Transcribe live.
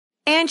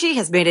Angie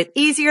has made it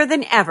easier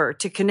than ever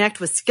to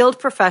connect with skilled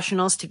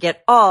professionals to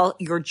get all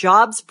your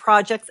jobs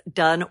projects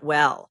done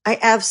well. I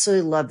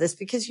absolutely love this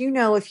because,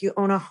 if you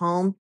own a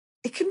home,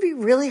 it can be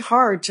really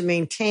hard to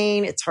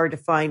maintain. It's hard to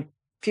find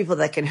people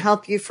that can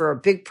help you for a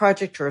big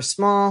project or a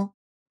small.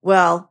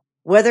 Well,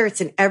 whether it's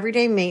in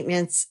everyday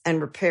maintenance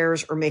and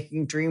repairs or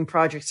making dream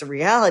projects a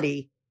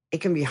reality, it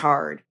can be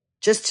hard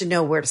just to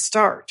know where to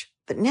start.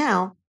 But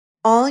now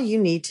all you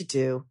need to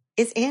do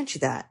is Angie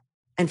that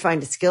and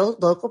find a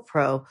skilled local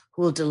pro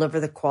who will deliver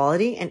the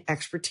quality and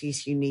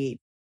expertise you need.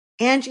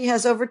 Angie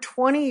has over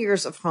 20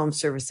 years of home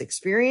service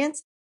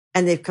experience,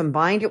 and they've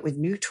combined it with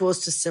new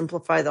tools to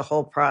simplify the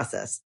whole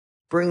process.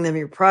 Bring them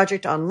your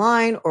project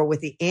online or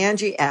with the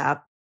Angie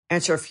app,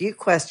 answer a few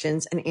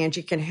questions, and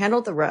Angie can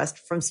handle the rest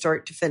from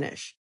start to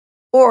finish.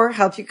 Or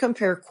help you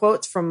compare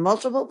quotes from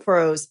multiple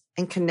pros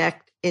and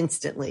connect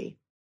instantly,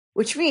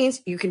 which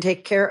means you can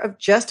take care of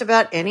just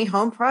about any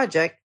home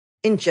project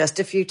in just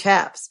a few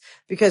taps.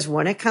 Because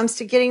when it comes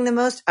to getting the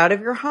most out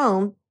of your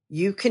home,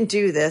 you can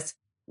do this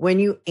when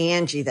you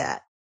Angie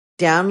that.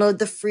 Download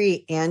the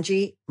free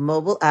Angie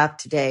mobile app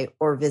today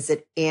or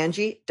visit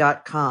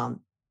Angie.com.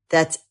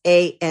 That's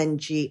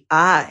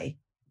ANGI.com.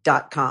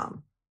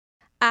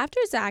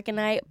 After Zach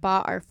and I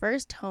bought our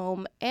first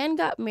home and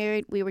got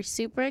married, we were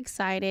super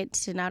excited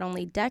to not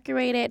only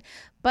decorate it,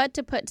 but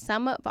to put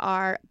some of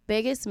our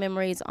biggest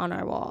memories on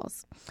our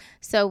walls.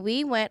 So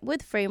we went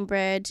with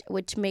FrameBridge,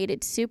 which made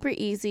it super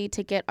easy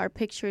to get our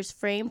pictures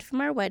framed from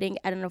our wedding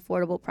at an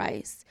affordable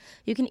price.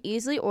 You can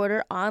easily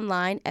order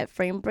online at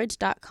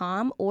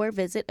framebridge.com or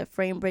visit a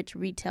FrameBridge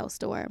retail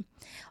store.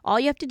 All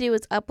you have to do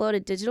is upload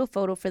a digital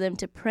photo for them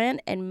to print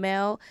and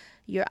mail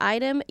your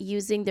item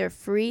using their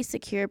free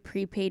secure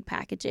prepaid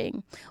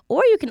packaging.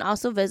 Or you can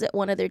also visit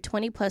one of their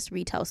 20+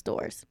 retail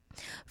stores.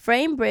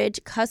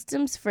 FrameBridge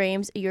customs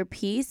frames your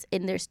piece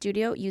in their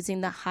studio using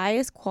the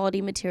highest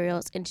quality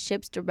materials and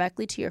ships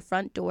directly to your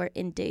front door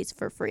in days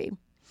for free.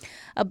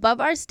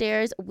 Above our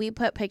stairs, we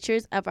put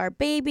pictures of our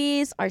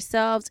babies,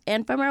 ourselves,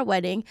 and from our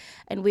wedding,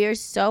 and we are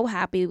so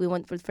happy we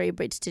went with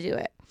FrameBridge to do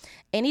it.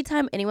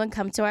 Anytime anyone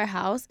comes to our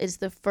house, it's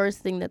the first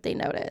thing that they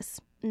notice.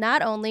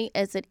 Not only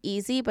is it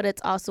easy, but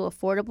it's also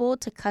affordable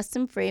to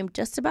custom frame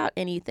just about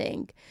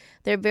anything.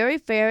 They're very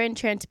fair and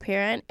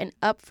transparent and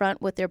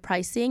upfront with their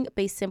pricing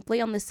based simply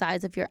on the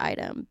size of your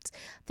items.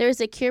 There's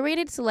a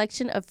curated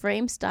selection of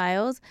frame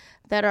styles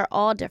that are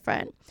all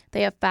different.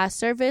 They have fast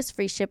service,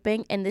 free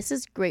shipping, and this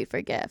is great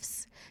for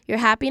gifts. Your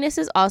happiness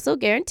is also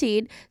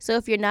guaranteed, so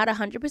if you're not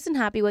 100%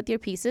 happy with your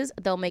pieces,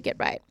 they'll make it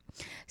right.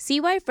 See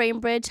why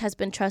FrameBridge has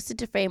been trusted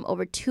to frame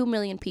over 2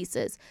 million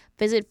pieces.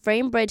 Visit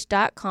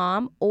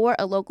framebridge.com or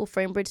a local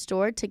FrameBridge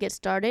store to get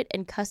started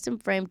and custom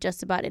frame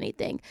just about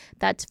anything.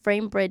 That's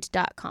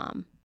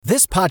framebridge.com.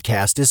 This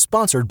podcast is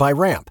sponsored by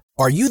Ramp.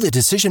 Are you the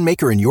decision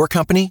maker in your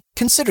company?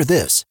 Consider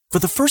this. For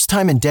the first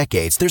time in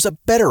decades, there's a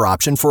better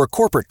option for a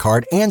corporate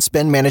card and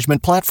spend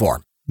management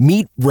platform.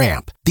 Meet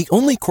Ramp, the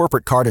only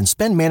corporate card and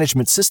spend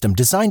management system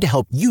designed to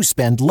help you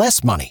spend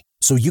less money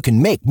so you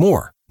can make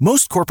more.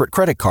 Most corporate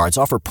credit cards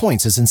offer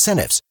points as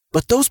incentives,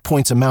 but those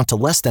points amount to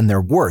less than their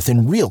worth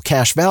in real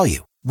cash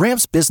value.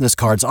 Ramp's business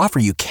cards offer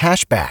you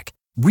cash back,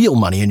 real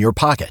money in your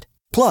pocket.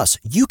 Plus,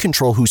 you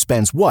control who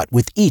spends what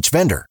with each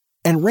vendor.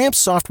 And Ramp's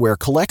software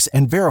collects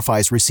and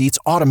verifies receipts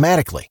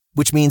automatically,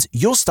 which means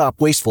you'll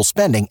stop wasteful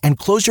spending and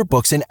close your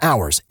books in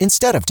hours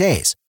instead of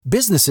days.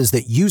 Businesses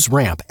that use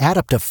Ramp add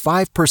up to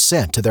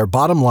 5% to their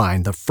bottom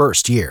line the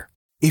first year.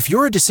 If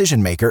you're a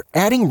decision maker,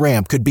 adding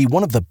Ramp could be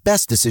one of the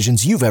best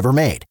decisions you've ever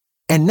made.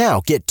 And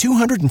now get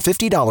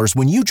 $250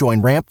 when you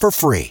join Ramp for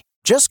free.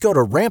 Just go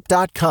to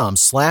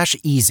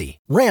ramp.com/easy.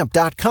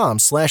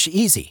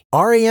 Ramp.com/easy.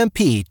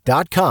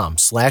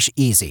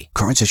 RAMP.com/easy.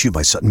 Cards issued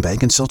by Sutton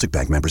Bank and Celtic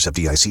Bank, members of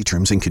FDIC.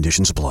 Terms and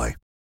conditions apply.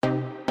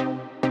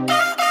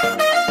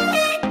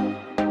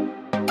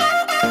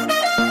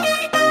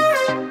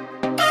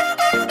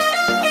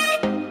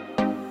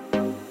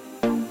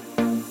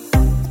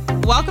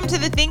 Welcome to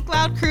the Think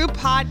Loud Crew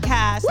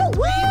podcast.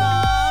 Three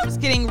moms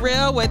getting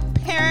real with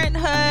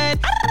parenthood,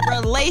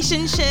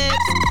 relationships,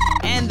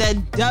 and the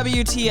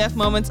WTF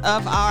moments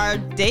of our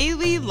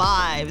daily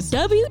lives.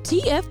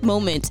 WTF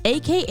moments,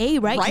 aka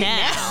right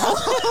now.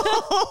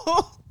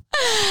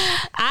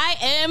 I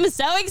am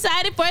so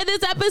excited for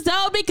this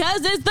episode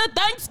because it's the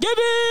Thanksgiving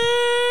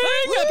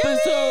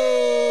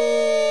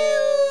episode.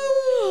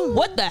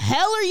 What the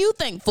hell are you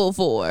thankful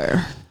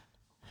for?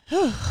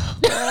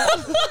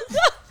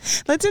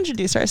 Let's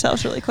introduce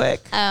ourselves really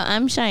quick.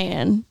 I'm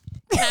Cheyenne.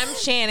 I'm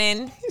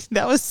Shannon.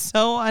 That was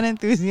so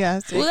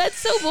unenthusiastic. Well, that's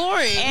so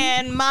boring.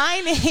 And my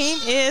name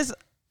is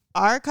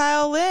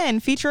Kyle Lynn,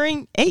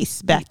 featuring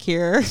Ace back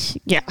here.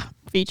 Yeah,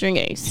 featuring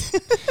Ace.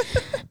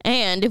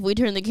 And if we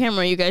turn the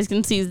camera, you guys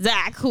can see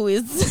Zach, who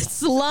is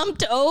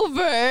slumped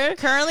over.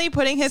 Currently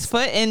putting his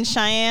foot in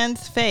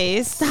Cheyenne's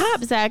face.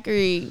 Stop,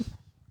 Zachary.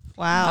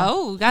 Wow.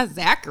 Oh, we got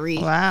Zachary.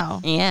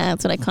 Wow. Yeah,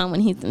 that's what I call him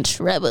when he's in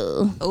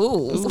trouble.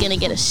 Oh. He's going to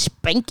get a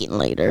spanking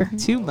later.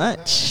 Too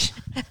much.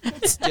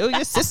 Still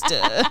your sister.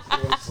 All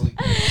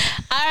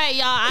right,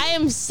 y'all. I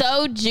am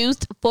so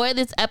juiced for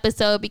this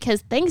episode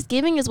because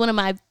Thanksgiving is one of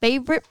my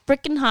favorite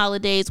freaking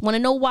holidays. Want to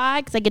know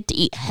why? Because I get to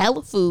eat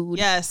hella food.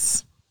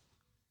 Yes.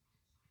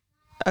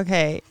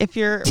 Okay, if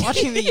you're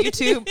watching the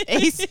YouTube,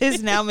 Ace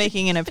is now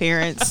making an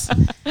appearance.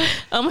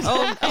 Oh my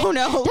God. Oh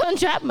no. Don't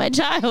trap my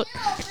child.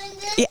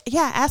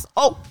 Yeah, ask.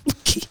 Oh.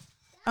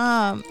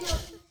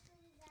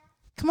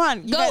 Come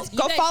on, you guys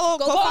go follow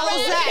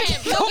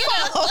Zach. Go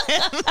follow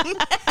him.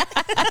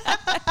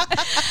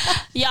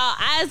 Y'all,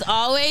 as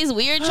always,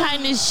 we are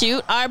trying to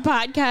shoot our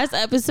podcast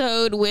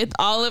episode with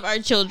all of our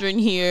children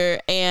here.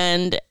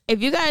 And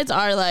if you guys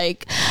are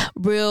like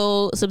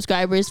real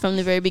subscribers from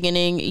the very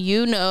beginning,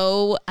 you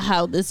know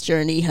how this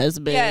journey has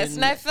been. Yes,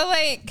 and I feel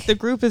like The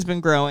group has been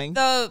growing.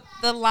 the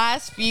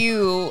last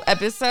few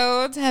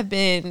episodes have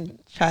been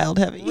Child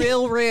heavy.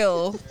 real.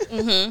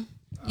 Mm-hmm.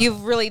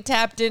 You've really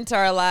tapped into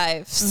our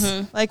lives.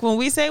 Mm-hmm. Like when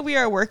we say we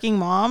are working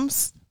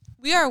moms,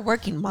 We are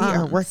working moms. we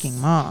are working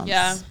moms.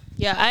 Yeah.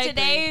 Yeah. I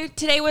agree.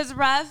 Today was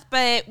rough,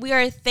 but we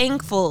are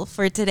thankful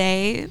for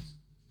today.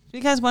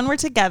 Because when we're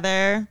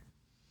together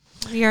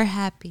We are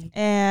happy.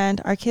 and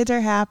our kids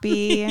are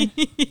happy,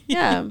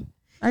 Yeah.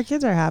 our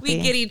kids are happy.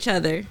 We get each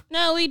other.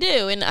 No, we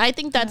do. And I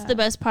think that's the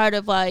best part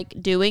of like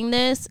doing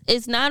this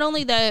is not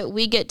only that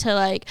we get to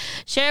like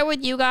share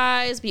with you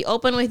guys, be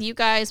open with you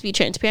guys, be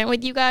transparent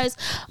with you guys,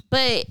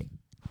 but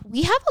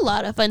we have a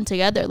lot of fun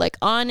together, like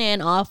on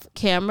and off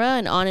camera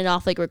and on and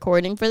off like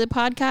recording for the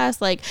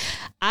podcast. Like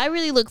I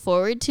really look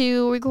forward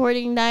to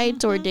recording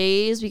nights or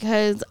days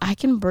because I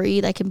can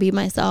breathe, I can be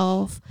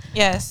myself.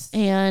 Yes.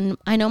 And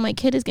I know my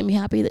kid is going to be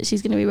happy that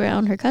she's going to be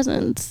around her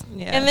cousins.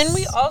 Yes. And then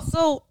we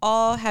also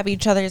all have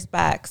each other's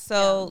back.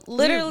 So really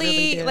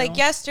literally, do. like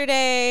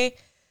yesterday,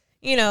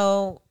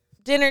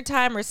 dinner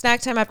time or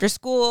snack time after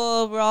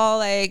school, we're all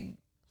like,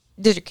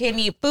 does your kid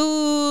need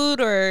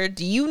food or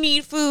do you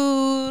need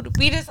food?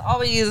 We just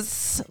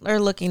always are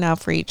looking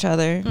out for each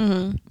other.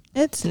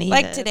 it's needed.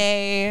 Like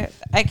today,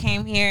 I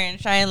came here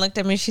and Cheyenne looked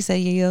at me and she said,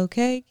 you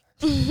okay?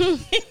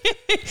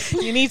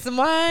 You need some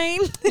wine?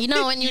 You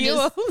know, when you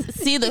just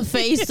see the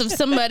face of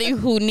somebody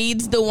who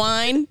needs the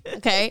wine,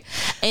 okay?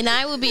 And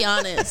I will be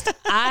honest,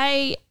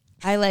 I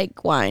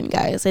like wine,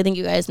 guys. I think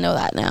you guys know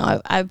that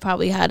now. I've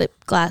probably had a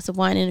glass of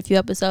wine in a few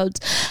episodes,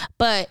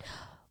 but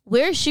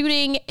we're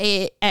shooting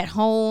it at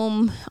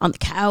home on the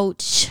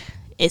couch.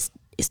 It's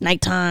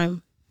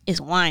nighttime. It's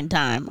wine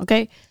time,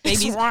 okay?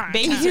 babies are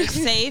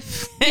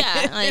safe.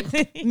 Yeah,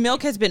 like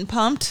Milk has been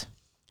pumped.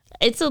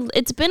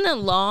 it's been a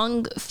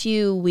long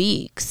few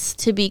weeks,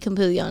 to be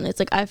completely honest.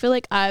 Like I feel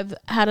like I've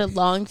had a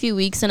long few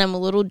weeks and I'm a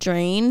little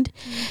drained,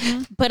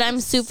 but I'm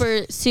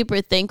super,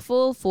 super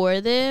thankful for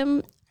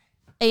them.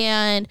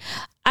 And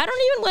I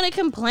don't even want to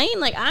complain.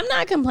 Like I'm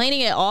not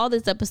complaining at all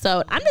this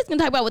episode. I'm just gonna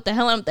talk about what the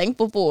hell I'm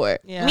thankful for.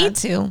 Yeah. Me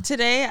too.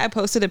 Today I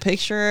posted a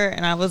picture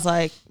and I was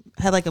like,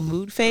 had like a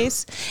mood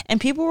face,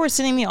 and people were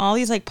sending me all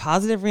these like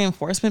positive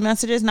reinforcement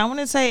messages, and I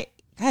wanted to say,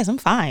 guys, I'm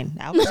fine.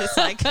 I was just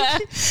like,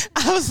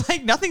 I was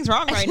like, nothing's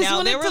wrong right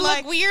now. They were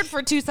like, weird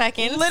for 2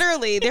 seconds.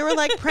 literally, they were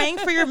like praying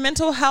for your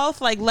mental health.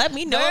 Like, let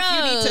me know if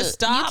you need to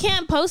stop. You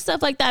can't post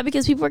stuff like that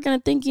because people are gonna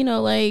think,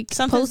 like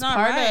Something's postpartum. not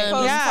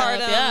right.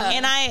 Yeah.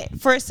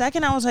 And for a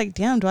second, I was like,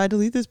 damn, do I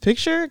delete this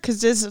picture?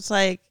 Because it's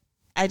like,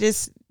 I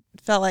just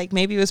felt like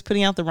maybe it was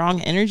putting out the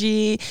wrong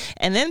energy.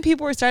 And then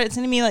people started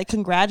sending me like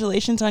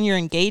congratulations on your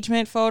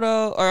engagement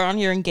photo or on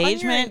your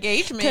engagement.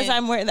 Because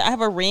I have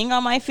a ring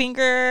on my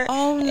finger.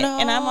 Oh, no.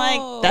 And I'm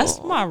like,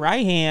 that's my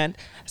right hand.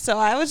 So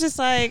I was just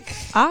like,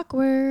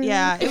 Awkward.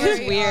 yeah, it was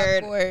Very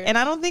weird. awkward. And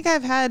I don't think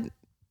I've had,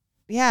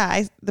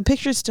 the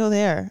picture's still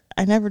there.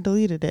 I never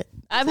deleted it.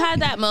 I've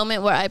had that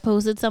moment where I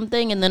posted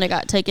something and then it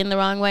got taken the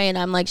wrong way, and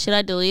I'm like, should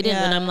I delete it?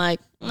 Yeah. And I'm like,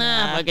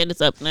 nah, fuck it,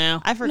 it's up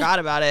now. I forgot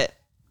about it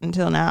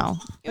until now.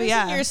 It was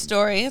in your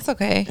story. It's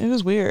okay. It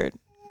was weird.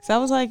 So I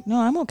was like, no,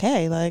 I'm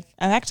okay. Like,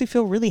 I actually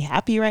feel really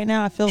happy right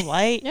now. I feel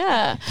light.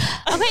 Yeah.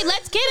 Okay,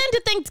 let's get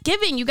into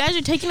Thanksgiving. You guys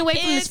are taking away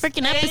from this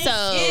freaking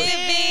episode.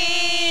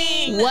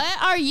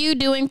 What are you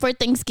doing for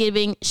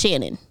Thanksgiving,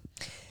 Shannon?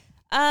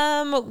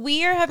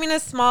 We are having a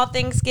small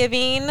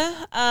Thanksgiving.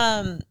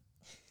 We're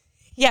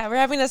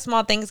having a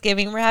small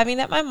Thanksgiving. We're having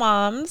it at my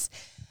mom's.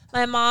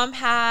 My mom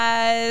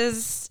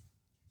has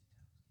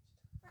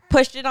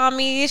pushed it on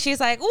me. She's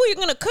like, "Oh, you're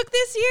gonna cook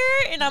this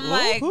year?" And I'm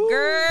like,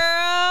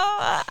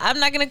 "Girl, I'm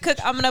not gonna cook.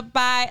 I'm gonna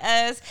buy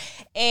us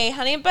a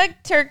honey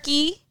baked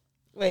turkey.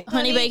 Wait,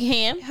 Honey baked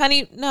ham?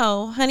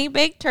 Honey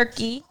baked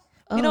turkey.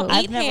 We don't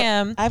eat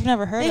ham. I've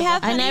never heard They of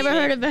have it. I never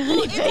heard of a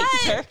honey It baked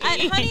does.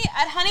 turkey.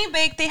 At Honey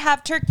Baked, they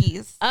have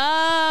turkeys.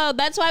 Oh,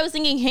 that's why I was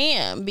thinking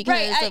ham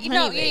because of honey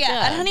baked.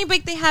 At Honey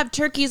Baked, they have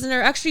turkeys, and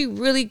they're actually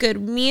really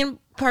good. Me and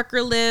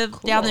Parker live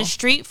down the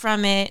street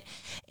from it,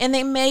 and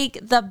they make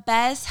the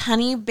best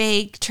honey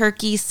baked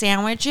turkey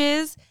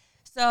sandwiches.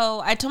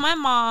 So I told my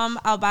mom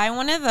I'll buy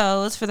one of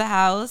those for the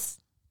house,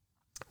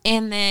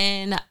 and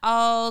then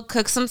I'll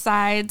cook some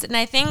sides. And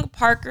I think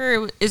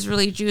Parker is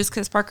really juiced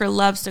because Parker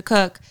loves to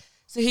cook.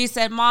 So he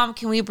said, "Mom,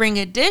 can we bring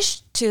a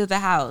dish to the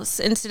house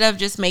instead of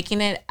just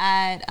making it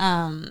at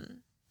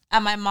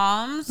my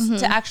mom's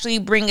to actually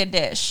bring a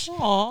dish.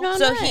 Aww.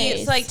 So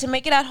he's like to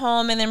make it at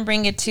home and then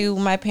bring it to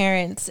my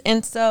parents.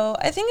 And so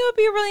I think it would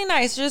be really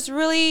nice, just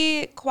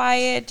really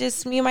quiet,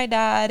 just me and my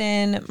dad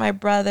and my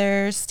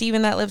brother,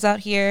 Steven, that lives out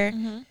here,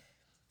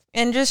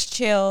 and just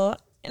chill.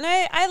 And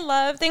I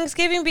love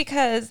Thanksgiving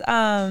because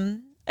I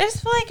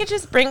just feel like it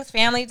just brings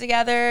family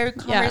together,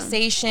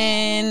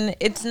 conversation.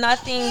 It's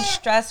nothing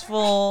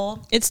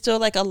stressful. It's still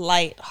like a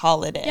light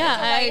holiday. Yeah,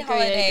 I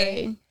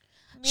agree.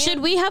 Should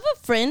we have a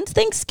Friends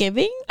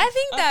Thanksgiving? I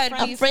think that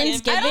would be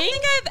Friendsgiving? I don't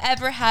think I've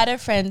ever had a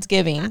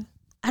Friendsgiving.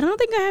 I don't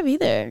think I have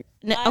either.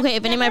 No, okay,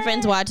 if any of my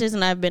friends watch this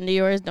and I've been to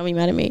yours, don't be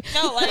mad at me.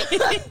 No, like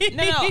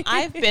no.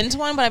 I've been to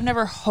one, but I've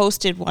never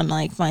hosted one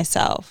like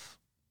myself.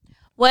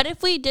 What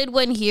if we did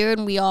one here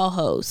and we all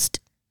host?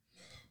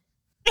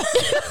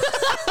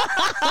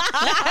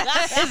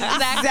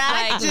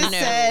 Zach just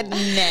said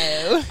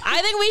no.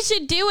 I think we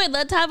should do it.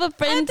 Let's have a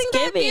Friendsgiving. I think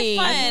that'd be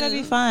fun. That'd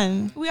be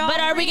fun. But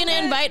are we going to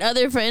invite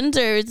other friends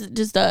or is it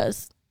just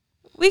us?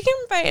 We can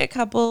invite a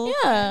couple.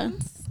 Yeah.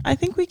 I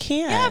think we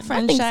can. Yeah, I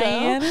friend think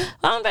Cheyenne. so.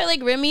 I'll invite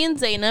like Remy and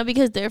Zaina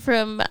because they're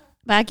from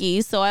back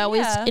east. So I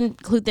always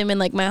include them in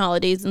like my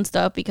holidays and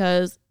stuff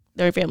because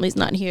their family's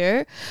not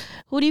here.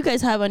 Who do you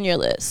guys have on your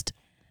list?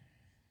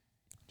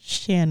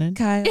 Shannon.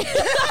 Kyle.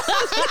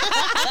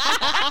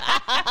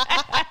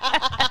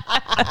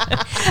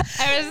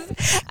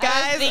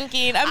 I was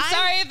thinking, I'm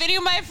sorry if any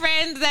of my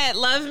friends that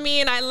love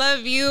me and I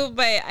love you,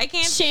 but I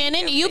can't.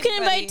 Shannon, you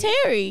can invite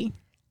Terry.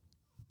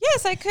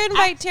 Yes, I could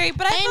invite Terry,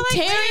 but I feel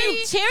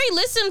like Terry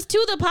listens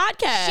to the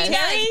podcast.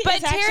 Terry but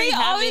is actually Terry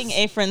having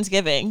a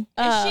Friendsgiving.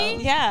 Oh.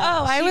 she? Yeah.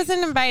 Oh, I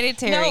wasn't invited,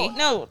 Terry.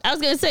 No. I was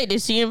going to say, did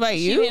she invite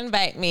She you? didn't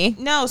invite me.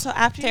 No, so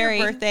after Terry.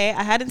 your birthday,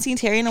 I hadn't seen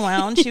Terry in a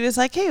while, and she was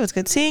like, "Hey, it was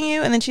good seeing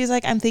you." And then she's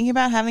like, "I'm thinking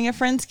about having a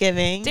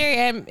Friendsgiving." Terry,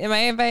 am I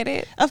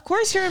invited? Of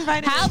course, you're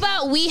invited. How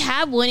about we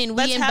have one and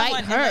Let's we have invite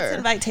one, and her? Let's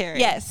invite Terry.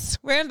 Yes,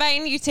 we're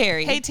inviting you,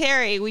 Terry. Hey,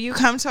 Terry, will you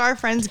come to our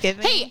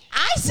Friendsgiving? Hey,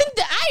 I said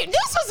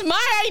this was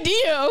my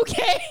idea,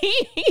 okay?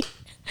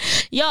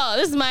 Y'all,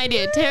 this is my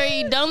idea.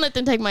 Terry, don't let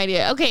them take my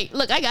idea. Okay,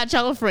 look, I got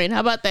y'all a friend. How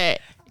about that?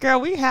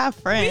 Girl, we have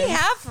friends. We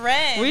have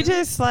friends. We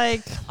just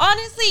like.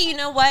 Honestly, you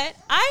know what?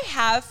 I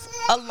have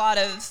a lot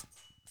of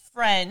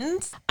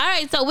friends. All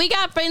right, so we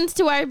got friends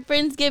to our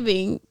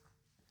Friendsgiving.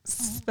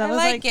 That was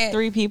like it.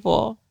 3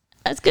 people.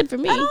 That's good for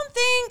me. I don't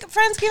think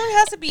Friendsgiving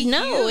has to be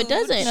No, it huge.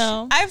 doesn't.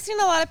 No. I've seen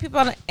a lot of people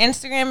on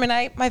Instagram,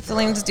 and my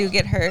feelings do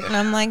get hurt, and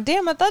I'm like,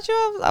 damn, I thought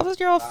I was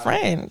your old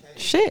friend.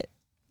 Shit.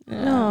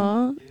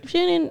 No,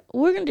 Shannon,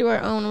 we're gonna do our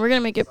own. We're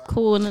gonna make it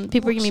cool, and then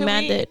people are gonna be Should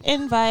mad we that.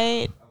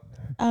 invite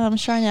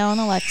Charnel and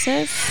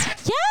Alexis?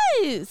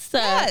 Yes.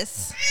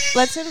 Yes.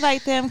 Let's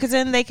invite them because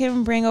then they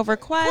can bring over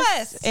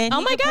Quest. And Oh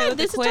he my can play God, with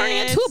the this is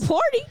turning quiz. into a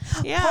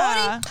party.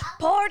 Yeah.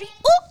 Party.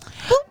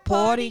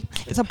 Party.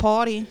 It's a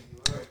party.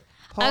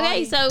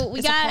 Okay, so we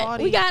It's a got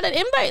party. an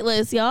invite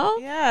list, y'all.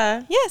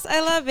 Yeah. Yes,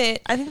 I love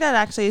it. I think that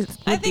actually would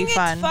I be think it's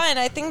fun. fun.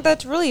 I think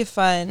that's really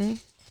fun.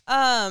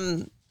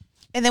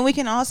 And then we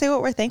can all say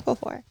what we're thankful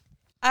for.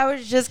 I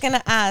was just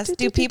gonna ask,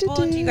 do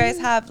you guys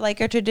have like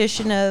a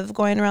tradition of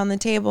going around the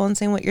table and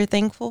saying what you're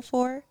thankful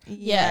for?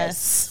 Yes.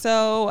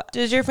 So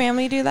Does your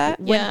family do that?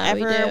 Yeah,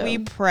 we whenever do. we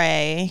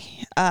pray,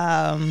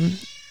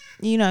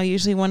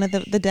 usually one of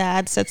the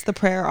dad sets the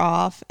prayer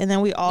off, and then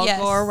we all Yes.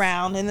 go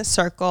around in the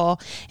circle,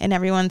 and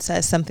everyone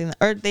says something,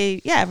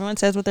 everyone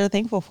says what they're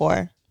thankful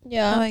for.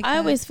 Yeah, I like I that.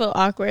 always feel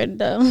awkward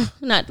though.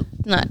 Not.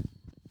 I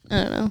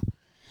don't know.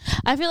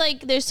 I feel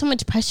like there's so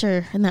much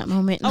pressure in that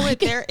moment. Oh, Like,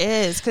 there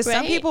is, because some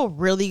Right? people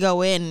really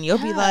go in, and you'll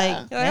be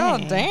like, You're like, oh,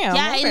 "Dang." damn.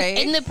 yeah,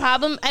 okay. and the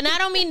problem, and I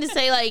don't mean to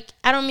say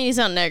I don't mean to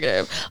sound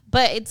negative,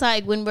 but it's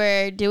like when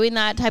we're doing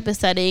that type of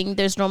setting,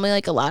 there's normally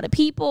like a lot of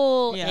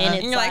people, Yeah. and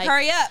it's and you're like,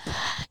 hurry up.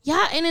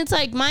 yeah, and it's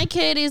like my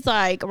kid is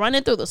like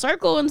running through the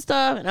circle and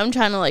stuff, and I'm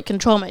trying to like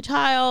control my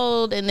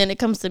child, and then it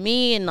comes to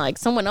me, and like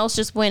someone else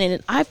just went,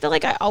 and I feel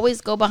like I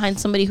always go behind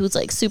somebody who's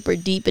like super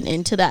deep and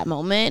into that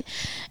moment.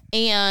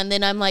 And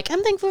then I'm like,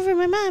 I'm thankful for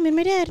my mom and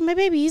my dad and my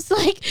babies.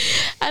 Like,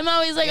 I'm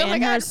always like, oh my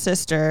And her God,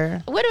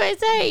 sister. what do I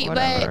say?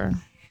 Whatever.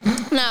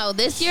 But no,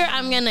 this year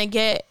I'm gonna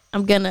get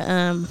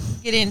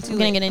Get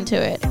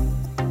into it.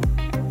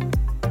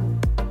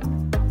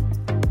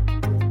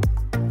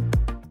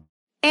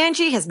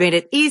 Angie has made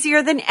it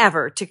easier than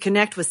ever to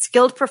connect with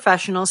skilled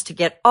professionals to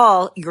get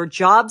all your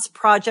jobs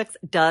projects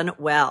done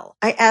well.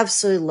 I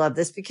absolutely love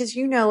this because,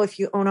 if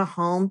you own a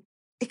home,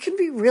 it can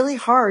be really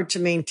hard to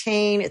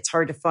maintain. It's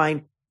hard to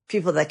find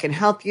people that can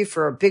help you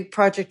for a big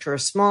project or a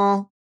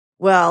small.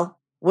 Well,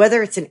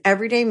 whether it's in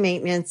everyday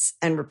maintenance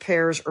and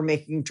repairs or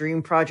making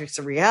dream projects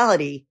a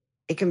reality,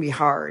 it can be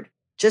hard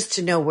just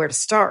to know where to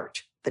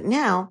start. But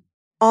now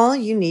all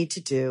you need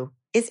to do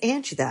is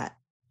Angie that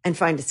and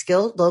find a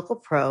skilled local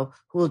pro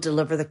who will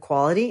deliver the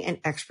quality and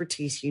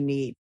expertise you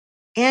need.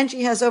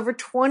 Angie has over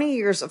 20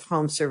 years of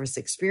home service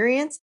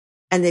experience,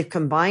 and they've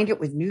combined it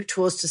with new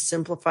tools to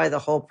simplify the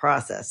whole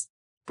process.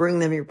 Bring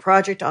them your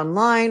project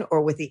online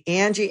or with the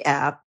Angie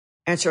app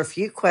answer a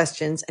few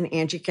questions, and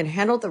Angie can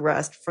handle the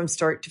rest from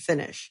start to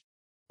finish.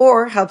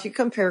 Or help you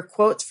compare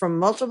quotes from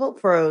multiple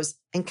pros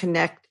and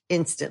connect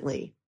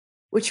instantly.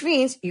 Which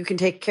means you can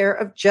take care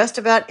of just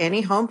about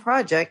any home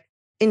project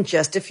in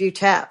just a few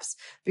taps.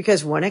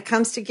 Because when it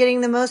comes to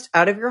getting the most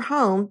out of your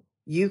home,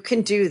 you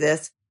can do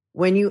this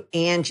when you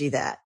Angie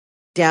that.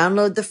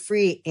 Download the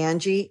free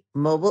Angie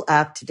mobile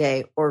app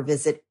today or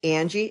visit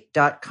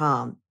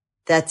Angie.com.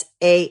 That's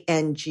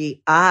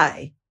ANGI.com.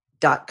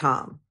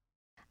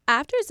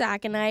 After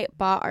Zach and I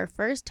bought our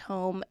first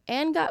home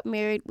and got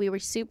married, we were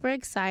super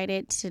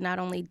excited to not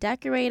only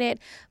decorate it,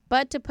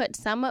 but to put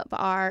some of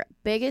our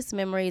biggest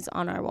memories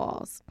on our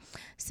walls.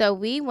 So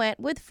we went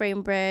with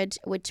FrameBridge,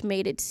 which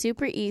made it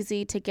super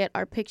easy to get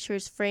our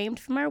pictures framed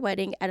from our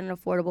wedding at an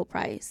affordable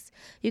price.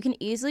 You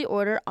can easily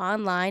order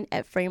online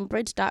at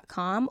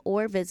framebridge.com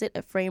or visit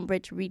a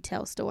FrameBridge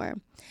retail store.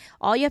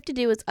 All you have to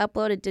do is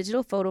upload a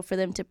digital photo for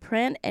them to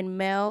print and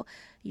mail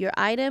your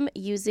item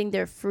using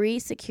their free,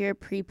 secure,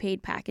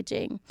 prepaid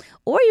packaging.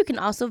 Or you can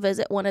also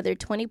visit one of their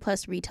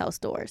 20-plus retail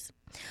stores.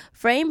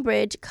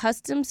 FrameBridge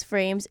customs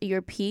frames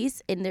your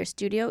piece in their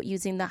studio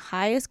using the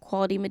highest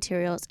quality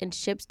materials and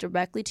ships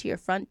directly to your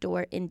front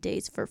door in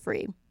days for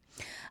free.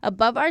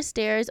 Above our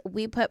stairs,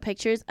 we put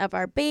pictures of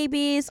our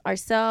babies,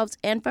 ourselves,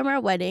 and from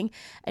our wedding,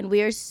 and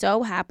we are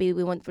so happy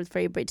we went with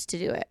FrameBridge to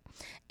do it.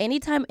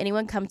 Anytime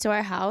anyone comes to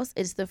our house,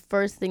 it's the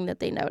first thing that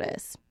they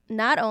notice.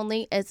 Not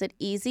only is it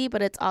easy,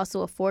 but it's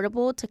also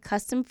affordable to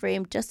custom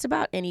frame just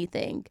about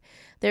anything.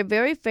 They're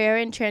very fair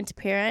and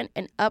transparent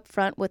and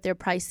upfront with their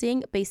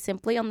pricing based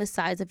simply on the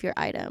size of your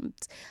items.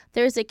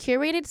 There's a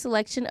curated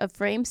selection of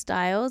frame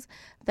styles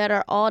that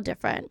are all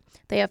different.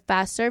 They have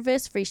fast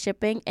service, free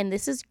shipping, and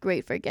this is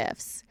great for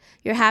gifts.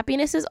 Your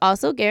happiness is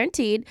also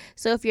guaranteed,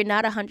 so if you're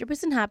not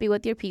 100% happy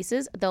with your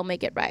pieces, they'll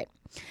make it right.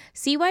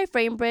 See why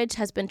FrameBridge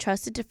has been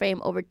trusted to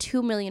frame over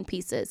 2 million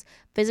pieces.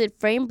 Visit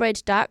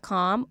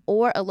framebridge.com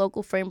or a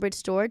local FrameBridge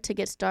store to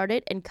get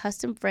started and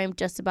custom frame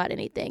just about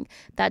anything.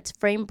 That's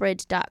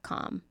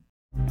framebridge.com.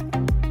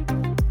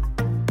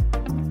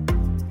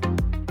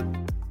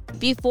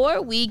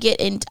 Before we get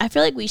into, I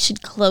feel like we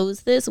should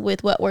close this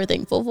with what we're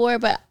thankful for,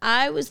 but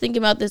I was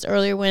thinking about this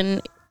earlier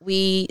when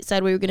we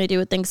said we were going to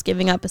do a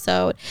Thanksgiving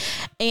episode,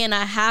 and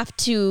I have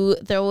to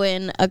throw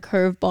in a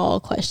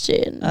curveball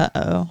question.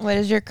 Uh-oh. What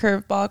is your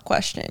curveball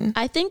question?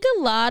 I think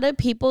a lot of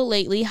people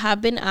lately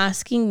have been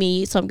asking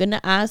me, so I'm going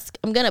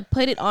to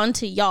put it on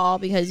to y'all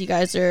because you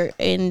guys are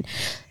in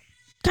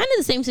kind of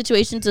the same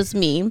situations as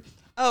me.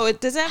 Oh,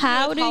 it does that.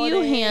 How do you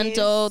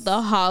handle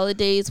the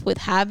holidays with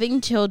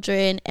having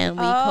children and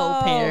we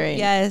co-parent?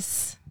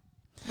 Yes.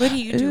 What do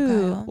you do,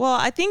 Kyle? Well,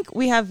 I think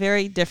we have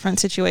very different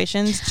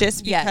situations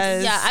just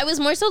because. Yeah, I was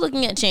more so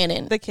looking at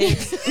Shannon. The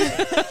kids.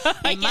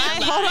 My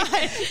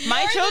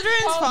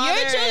children's father.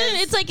 Your children,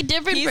 it's like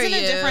different for you. He's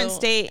in a different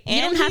state. And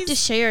you don't have to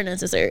share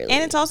necessarily.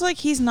 And it's also like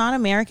he's not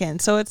American.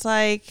 So it's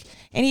like,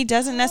 and he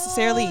doesn't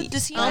necessarily.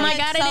 Does he my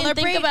God, I didn't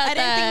think about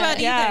that.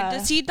 Either.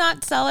 Does he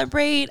not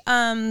celebrate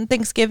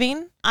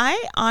Thanksgiving?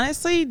 I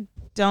honestly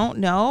don't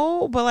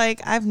know, but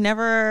like I've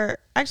never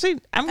actually.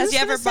 Has he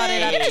ever brought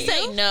it up? I'm gonna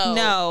say no.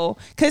 No,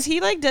 because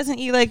he like doesn't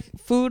eat like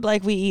food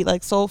like we eat,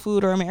 like soul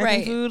food or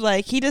American food.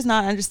 Like he does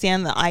not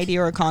understand the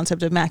idea or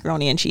concept of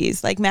macaroni and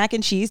cheese. Like mac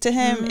and cheese to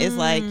him is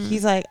like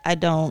he's like I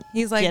don't.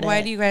 He's like,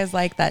 why do you guys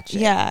like that shit?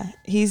 Yeah,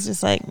 he's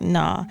just like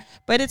nah.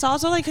 But it's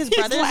also like his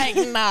brother's like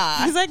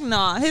nah. He's like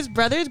nah. His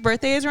brother's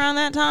birthday is around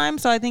that time,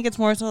 so I think it's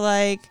more so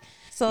like.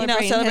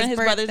 Celebrating his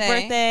brother's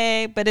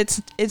birthday, but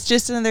it's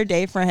just another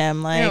day for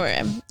him.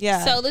 Like,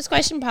 yeah. So this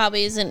question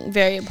probably isn't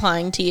very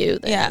applying to you.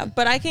 Then. Yeah,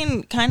 but I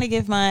can kind of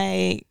give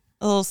my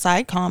little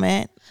side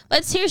comment.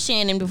 Let's hear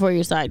Shannon before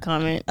your side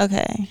comment.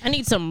 Okay. I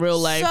need some real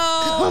life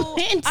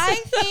comments. I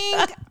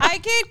think I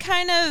get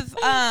kind of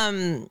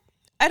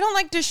I don't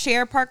like to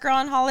share Parker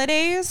on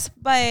holidays,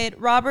 but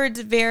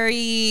Robert's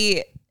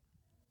very,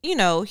 he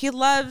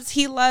loves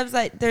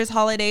that there's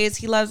holidays.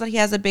 He loves that he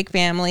has a big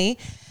family.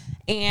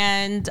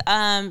 And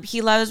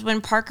he loves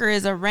when Parker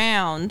is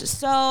around.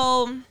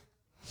 So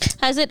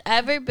has it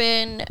ever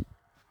been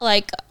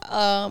like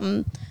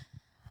when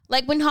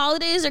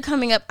holidays are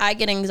coming up, I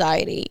get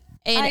anxiety.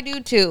 And I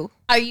do too.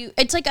 Are you?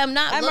 It's like I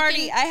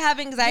have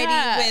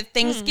anxiety with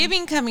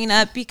Thanksgiving coming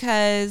up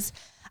because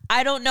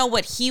I don't know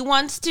what he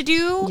wants to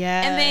do.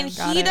 Yeah, and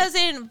then he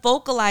doesn't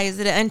vocalize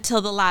it until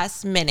the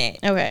last minute.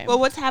 Okay. Well,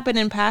 what's happened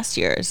in past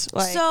years?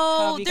 Like,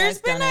 so there's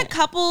been a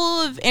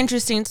couple of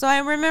interesting. So I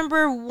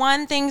remember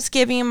one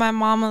Thanksgiving, my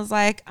mom was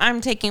like,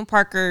 I'm taking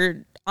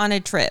Parker on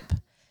a trip.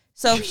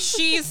 So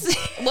she's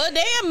well,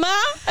 damn,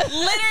 Mom.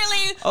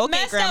 Literally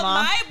messed Grandma. up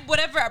my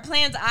whatever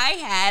plans I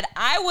had.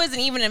 I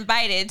wasn't even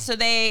invited. So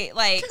they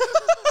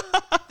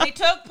they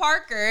took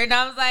Parker, and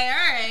I was like, all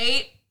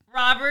right,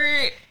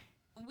 Robert,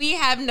 we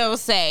have no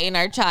say in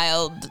our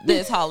child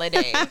this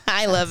holiday.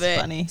 I love it.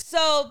 Funny.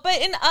 So,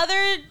 but in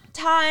other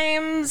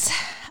times,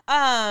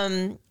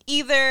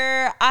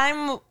 either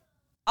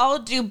I'll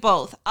do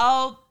both.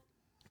 I'll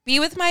be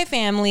with my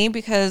family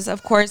because,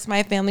 of course,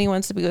 my family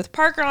wants to be with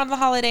Parker on the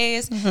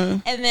holidays.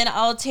 And then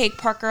I'll take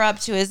Parker up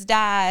to his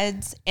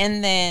dad's,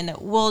 and then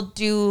we'll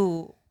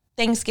do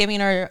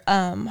Thanksgiving or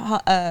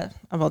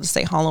I'll just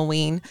say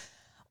Halloween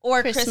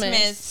or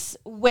Christmas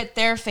with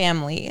their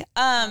family.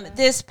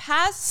 This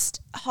past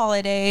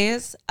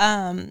holidays,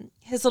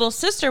 his little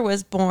sister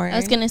was born. I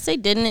was gonna say,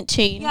 didn't it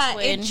change? Yeah,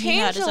 when it he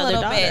had changed his a other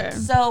little daughter? bit.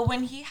 So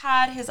when he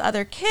had his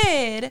other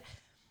kid,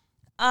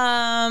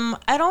 I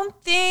don't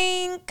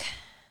think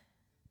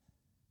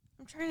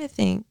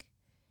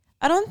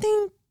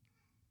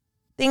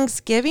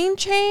Thanksgiving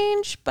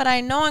changed, but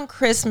I know on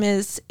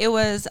Christmas it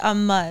was a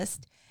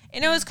must.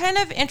 And it was kind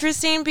of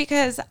interesting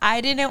because I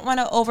didn't want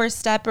to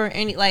overstep or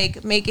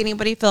make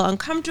anybody feel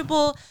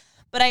uncomfortable.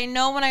 But I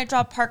know when I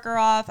dropped Parker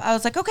off, I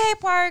was like, okay,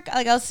 Park,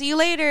 I'll see you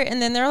later.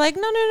 And then they're like,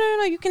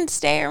 no, you can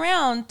stay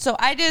around. So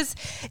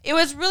it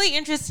was really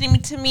interesting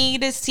to me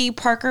to see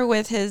Parker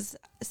with his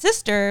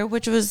sister,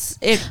 which was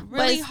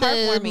really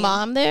heartwarming. Was the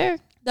mom there?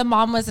 The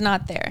mom was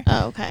not there.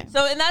 Oh, okay.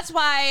 So, and that's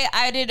why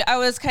I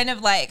was kind of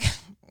like,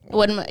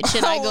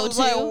 Should I go to?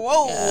 Like,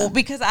 whoa,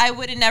 because I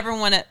wouldn't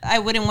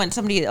want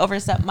somebody to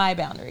overstep my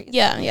boundaries.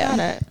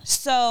 Yeah.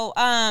 So,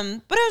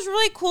 but it was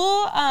really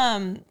cool.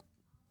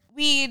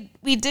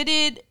 We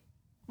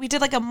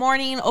did like a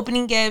morning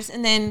opening gifts,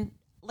 and then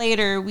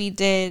later we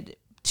did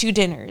 2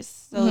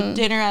 dinners. So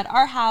dinner at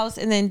our house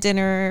and then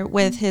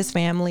with his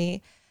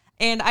family.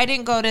 And I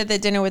didn't go to the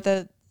dinner with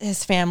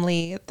his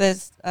family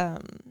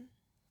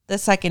the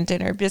second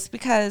dinner just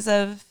because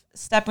of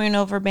stepping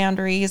over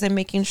boundaries and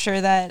making sure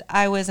that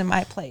I was in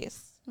my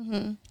place.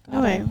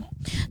 Okay.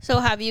 So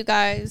have you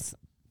guys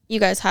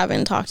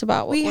haven't talked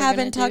about what we we're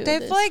haven't gonna talked. do I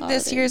feel like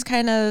this holiday? year's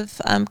kind of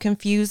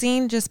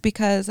confusing just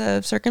because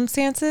of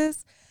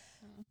circumstances.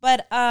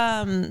 But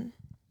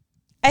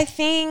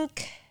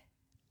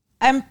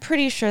I'm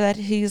pretty sure that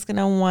he's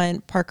gonna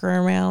want Parker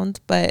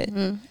around, but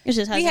It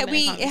just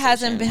it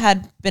hasn't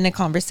been a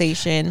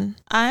conversation.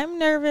 I'm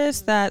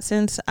nervous that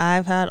since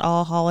I've had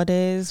all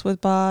holidays with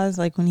Boz,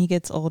 like when he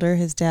gets older,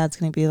 his dad's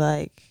going to be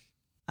like,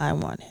 I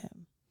want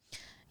him.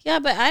 Yeah,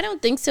 but I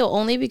don't think so.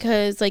 Only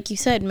because, like you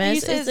said,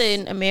 Mess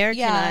isn't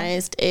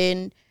Americanized,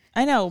 and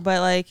I know, but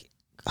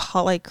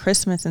like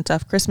Christmas and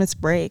stuff, Christmas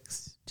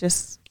breaks.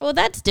 Well,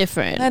 that's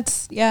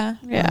different. Yeah.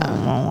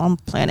 I'm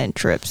planning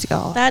trips,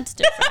 y'all. That's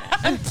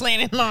different. I'm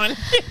planning on.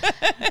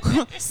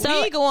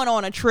 So we going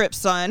on a trip,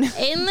 son.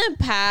 in the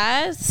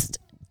past,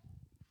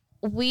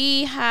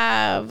 we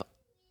have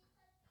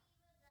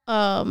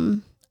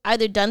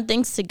either done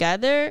things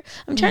together.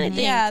 I'm trying to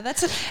think. Yeah,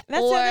 that's the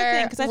other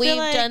thing, because I feel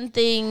like done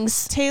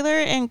things. Taylor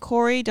and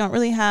Corey don't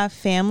really have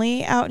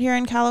family out here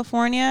in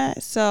California,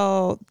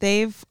 so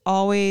they've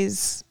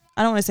always,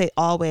 I don't want to say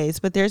always,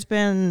 but there's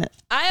been...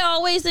 I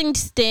always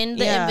extend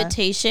the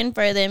invitation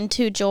for them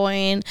to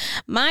join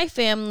my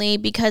family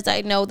because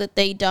I know that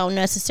they don't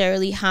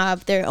necessarily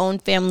have their own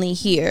family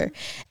here.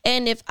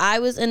 And if I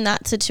was in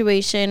that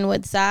situation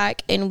with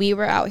Zach and we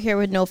were out here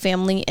with no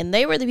family and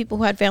they were the people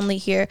who had family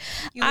here,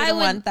 I would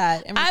want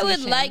that invitation. I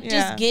would like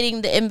just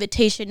getting the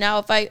invitation.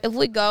 Now, if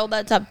we go,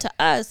 that's up to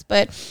us.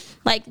 But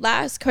like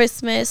last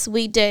Christmas,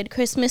 we did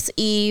Christmas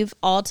Eve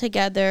all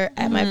together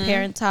at my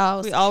parents'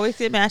 house. We always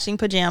get matching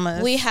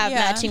pajamas. We have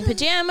matching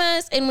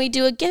pajamas, and we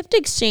do a gift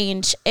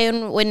exchange.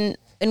 And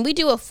we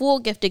do a full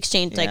gift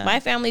exchange. Like my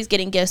family's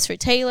getting gifts for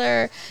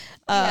Taylor,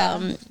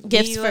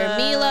 gifts for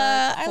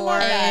Mila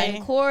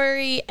and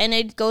Corey, and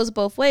it goes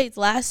both ways.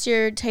 Last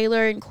year,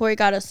 Taylor and Corey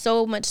got us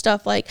so much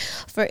stuff, like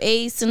for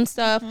Ace and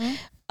stuff.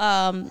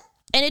 And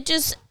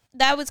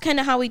that was kind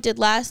of how we did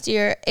last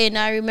year. And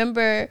I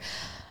remember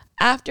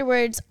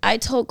afterwards, I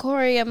told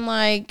Corey, I'm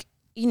like,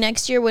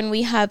 next year when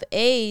we have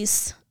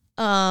Ace,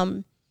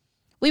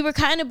 we were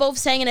kind of both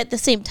saying it at the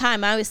same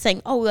time. I was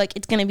saying, oh, like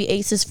it's going to be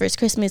Ace's first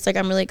Christmas. Like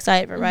I'm really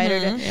excited for Ryder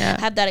to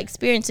have that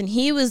experience. And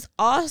he was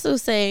also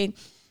saying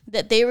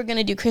that they were going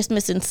to do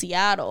Christmas in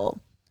Seattle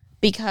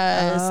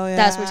because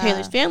that's where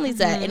Taylor's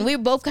family's at. And we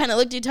both kind of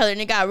looked at each other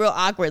and it got real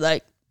awkward.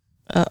 Like,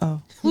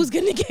 who's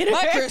going to get her?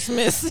 My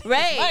Christmas.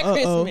 Right. My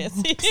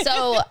Christmas.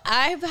 So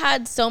I've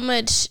had so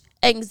much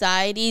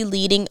anxiety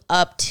leading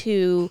up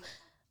to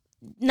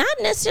not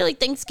necessarily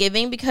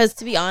Thanksgiving, because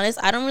to be honest,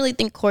 I don't really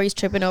think Corey's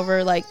tripping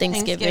over like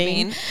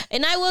Thanksgiving.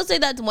 And I will say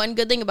that's one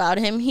good thing about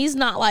him. He's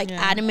not like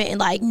adamant and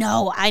like,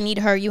 no, I need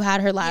her. You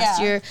had her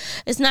last year.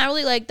 It's not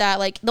really like that.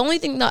 Like the only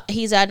thing that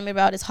he's adamant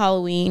about is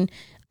Halloween,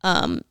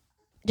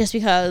 just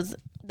because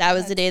that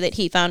was the day that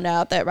he found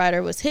out that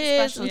Ryder was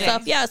his and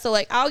stuff. Yeah, so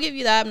like I'll give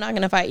you that. I'm not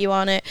gonna fight you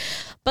on it.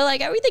 But like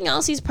everything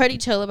else he's pretty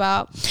chill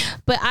about.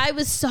 But I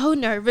was so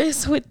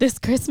nervous with this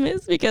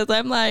Christmas because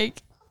I'm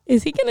like,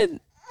 is he gonna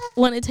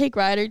want to take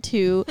Ryder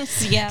to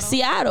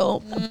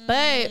Seattle?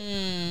 But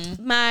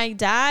my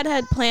dad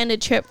had planned a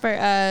trip for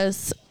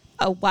us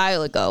a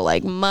while ago,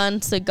 like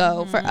months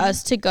ago, for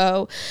us to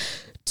go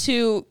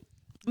to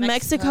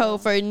Mexico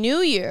for New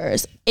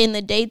Year's, and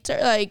the dates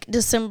are like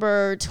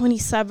December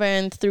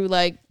 27th through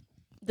like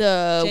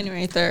the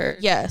January 3rd.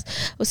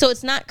 Yes. So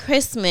it's not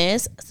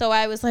Christmas. So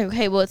I was like,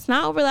 okay, well, it's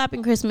not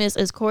overlapping Christmas.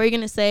 Is Corey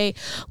going to say,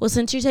 well,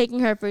 since you're taking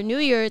her for New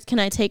Year's, can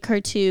I take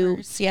her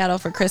to Seattle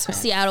for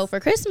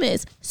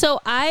Christmas? So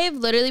I've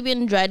literally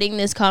been dreading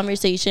this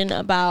conversation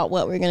about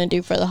what we're going to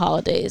do for the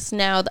holidays.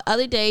 Now, the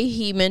other day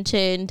he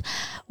mentioned,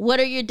 what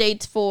are your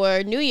dates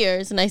for New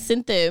Year's? And I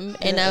sent them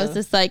and I was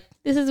just like,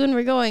 this is when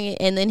we're going.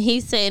 And then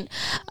he said,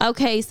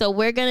 okay, so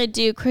we're going to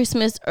do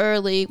Christmas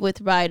early with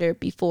Ryder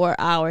before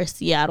our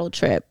Seattle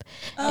trip.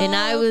 And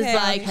I was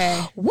like,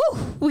 woo,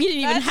 we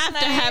didn't even have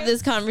to have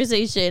this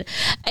conversation.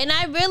 And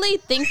I really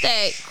think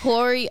that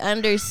Corey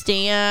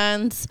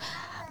understands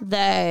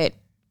that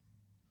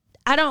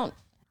I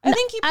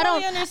think he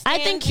understands. I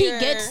think he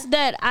gets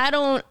that I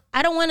don't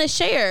want to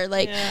share.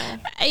 Like,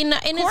 and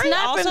it's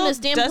not from the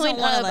standpoint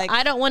of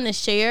I don't want to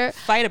share.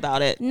 Fight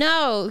about it.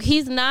 No,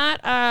 he's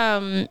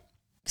not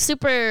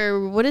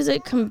super, what is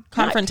it?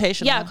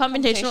 Confrontational.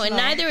 Confrontational. And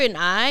neither am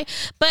I.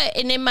 But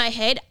in my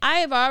head, I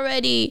have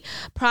already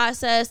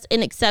processed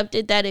and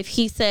accepted that if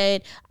he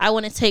said, I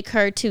want to take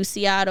her to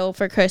Seattle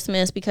for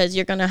Christmas because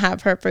you're going to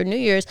have her for New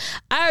Year's,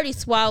 I already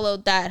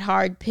swallowed that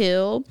hard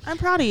pill. I'm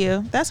proud of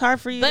you. That's hard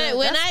for you. But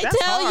when I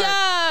tell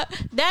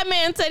y'all, that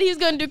man said he's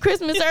going to do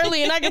Christmas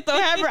early and I could throw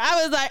her,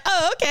 I was like,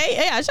 oh, okay.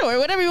 Yeah, sure.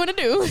 Whatever you want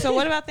to do. So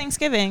what about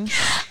Thanksgiving?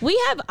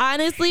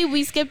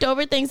 We skipped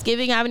over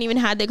Thanksgiving. I haven't even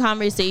had the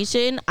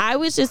conversation. I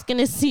was just going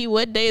to see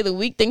what day of the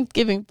week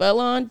Thanksgiving fell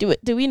on. Do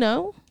we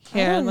know?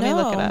 Here, let me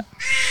look it up.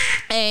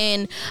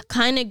 And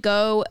kind of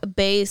go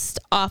based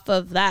off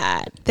of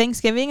that.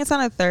 Thanksgiving is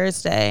on a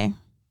Thursday.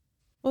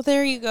 Well,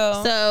 there you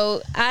go.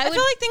 So I feel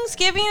like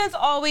Thanksgiving is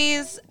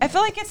always, I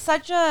feel like it's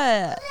such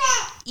a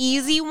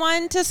easy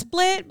one to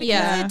split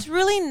because it's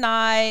really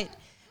not,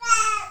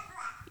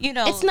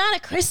 it's not a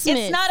Christmas.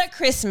 It's not a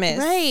Christmas.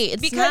 Right.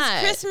 Because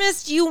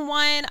Christmas,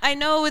 I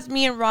know with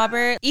me and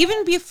Robert,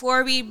 even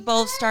before we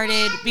both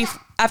started,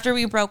 after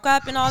we broke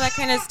up and all that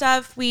kind of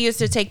stuff, we used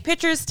to take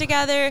pictures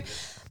together.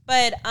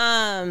 But,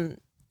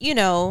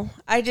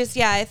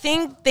 I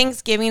think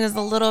Thanksgiving is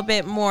a little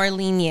bit more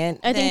lenient.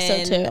 I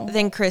think so too.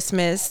 Than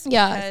Christmas.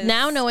 Yeah.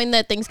 Now knowing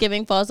that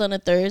Thanksgiving falls on a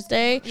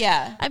Thursday.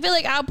 Yeah. I feel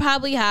like I'll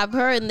probably have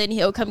her and then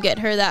he'll come get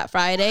her that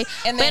Friday.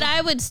 But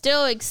I would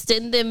still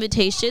extend the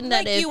invitation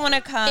that if you want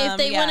to come, if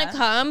they want to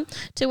come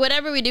to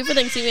whatever we do for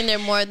Thanksgiving, they're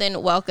more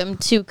than welcome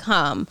to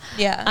come.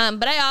 Yeah.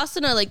 But I also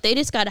know like they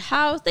just got a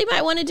house. They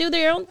might want to do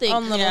their own thing.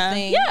 Own little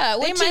thing. Yeah.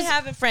 They might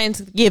have a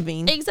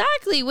Friendsgiving.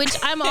 Exactly. Which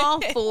I'm all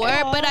for.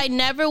 But I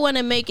never want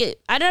to make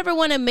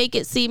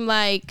it seem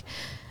like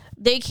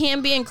they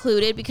can be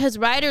included because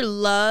Ryder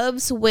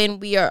loves when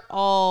we are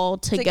all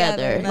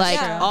together. Like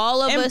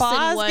all of us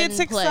Boz in one gets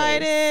place.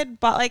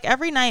 excited. But like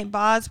every night,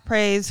 Boz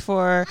prays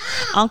for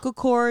Uncle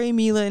Corey,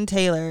 Mila, and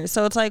Taylor.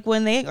 So it's like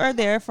when they are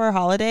there for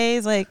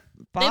holidays, like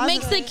it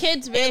makes the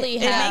kids really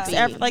happy.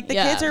 It makes the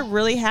kids are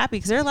really happy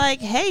because they're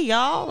like, "Hey,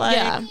 y'all!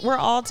 Like we're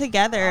all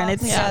together,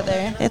 and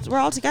we're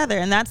all together,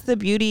 and that's the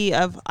beauty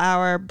of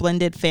our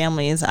blended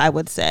families." I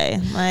would say,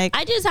 like,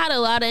 I just had a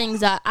lot of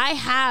anxiety.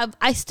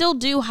 I still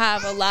do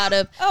have a lot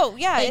of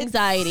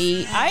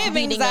anxiety. I have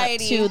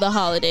anxiety to the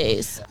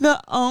holidays. The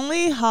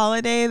only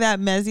holiday that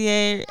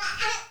Messier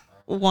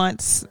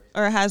wants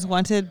or has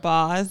wanted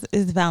Boz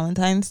is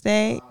Valentine's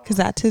Day because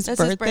that's his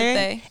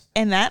birthday.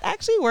 And that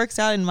actually works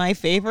out in my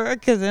favor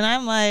because then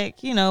I'm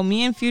like,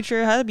 me and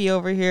future hubby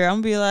over here,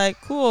 I'm gonna be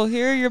like, cool,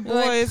 here are your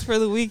boys for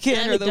the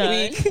weekend or the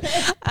week.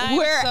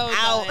 We're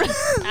out.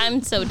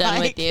 I'm so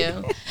done with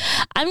you.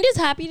 I'm just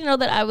happy to know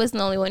that I wasn't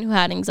the only one who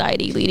had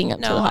anxiety leading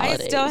up to the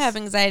holidays. I still have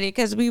anxiety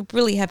because we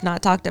really have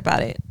not talked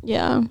about it.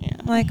 Yeah.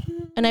 Like,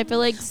 and I feel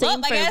like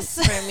same for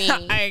me.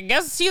 I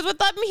guess she's with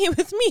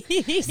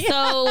me.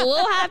 So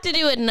we'll have to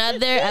do another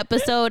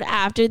episode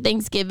after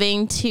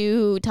Thanksgiving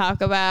to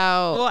talk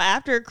about. Well,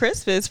 after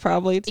Christmas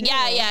probably too.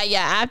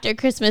 Yeah. After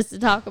Christmas to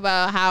talk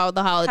about how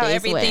the holidays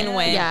everything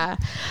went. Yeah.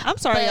 I'm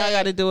sorry y'all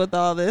got to deal with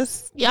all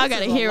this. Y'all got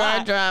to hear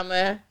our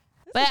drama.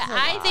 But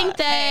I think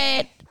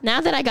that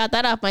now that I got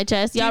that off my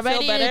chest, y'all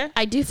ready? Feel better?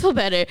 I do feel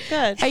better.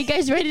 Good. Are you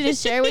guys ready to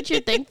share what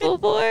you're thankful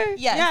for?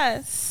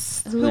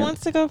 Yes. Who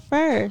wants to go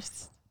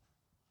first?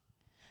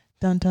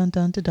 Dun dun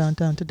dun dun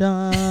dun dun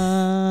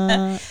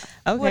dun.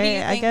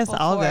 Okay, I guess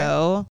I'll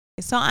go.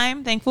 So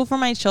I'm thankful for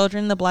my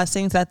children, the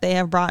blessings that they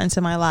have brought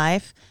into my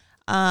life.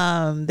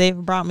 They've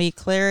brought me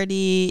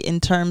clarity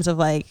in terms of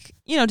like,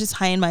 just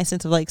heighten my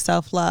sense of like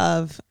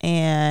self-love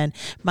and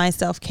my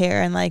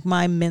self-care and like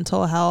my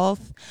mental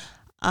health.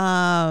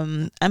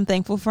 I'm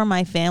thankful for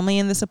my family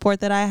and the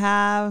support that I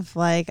have.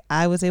 Like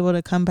I was able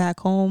to come back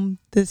home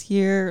this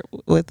year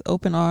with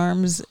open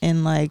arms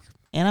and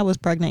I was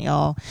pregnant,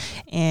 y'all,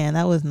 and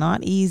that was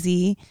not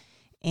easy.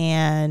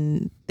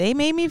 And they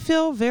made me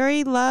feel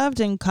very loved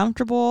and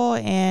comfortable,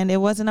 and it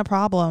wasn't a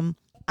problem.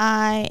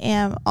 I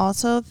am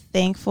also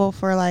thankful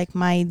for I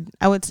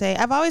would say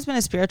I've always been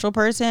a spiritual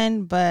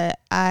person, but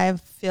I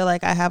feel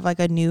like I have like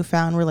a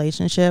newfound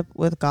relationship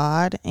with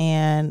God,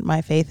 and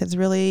my faith has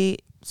really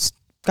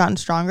gotten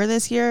stronger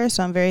this year.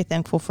 So I'm very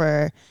thankful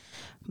for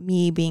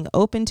me being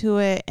open to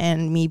it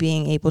and me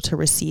being able to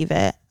receive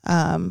it.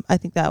 I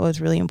think that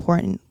was really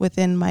important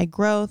within my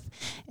growth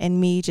and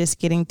me just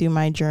getting through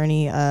my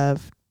journey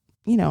of,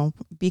 you know,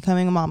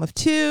 becoming a mom of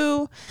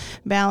 2,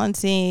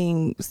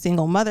 balancing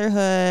single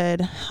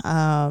motherhood,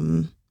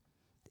 and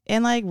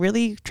like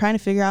really trying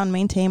to figure out and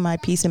maintain my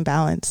peace and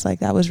balance. Like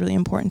that was really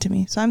important to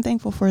me. So I'm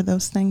thankful for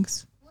those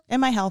things and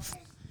my health.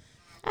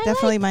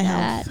 Definitely my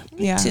health.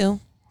 Me too.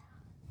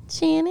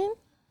 Shannon?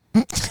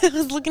 I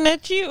was looking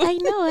at you. I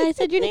know. I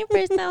said your name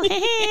first now.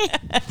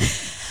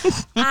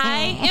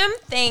 I am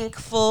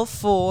thankful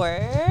for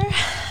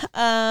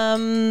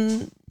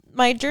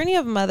my journey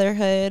of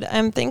motherhood.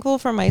 I'm thankful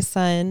for my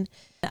son.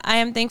 I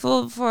am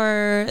thankful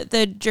for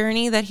the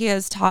journey that he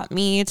has taught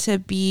me to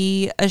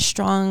be a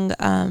strong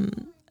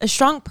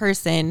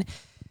person,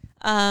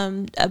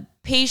 a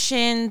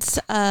patient,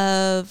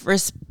 of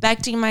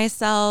respecting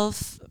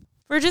myself,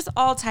 for just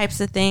all types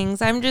of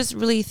things. I'm just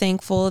really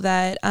thankful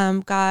that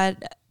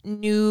God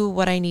knew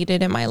what I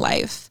needed in my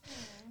life.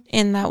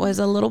 And that was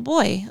a little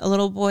boy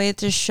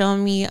to show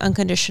me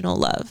unconditional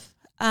love.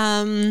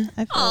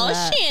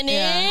 Oh,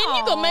 Shannon,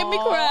 you're going to make me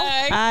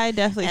cry. I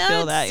definitely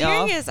feel that,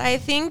 y'all. Serious. I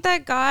think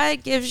that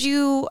God gives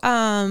you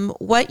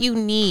what you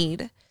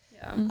need.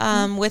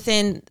 With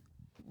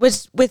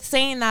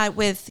saying that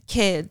with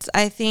kids,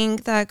 I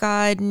think that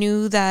God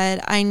knew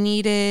that I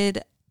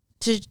needed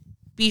to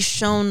be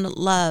shown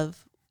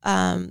love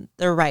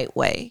the right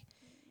way.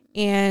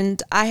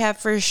 And I have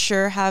for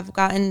sure have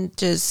gotten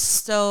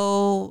just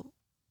so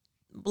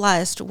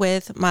blessed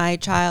with my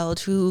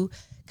child who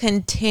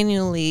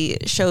continually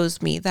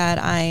shows me that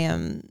I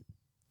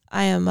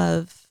am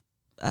of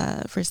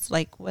first,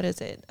 like, what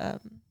is it?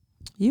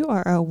 You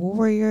are a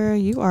warrior.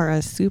 You are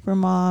a super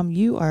mom.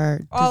 You are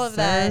all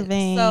deserving. of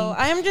that. So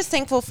I'm just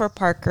thankful for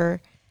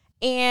Parker,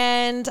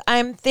 and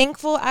I'm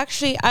thankful.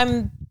 Actually,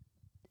 I'm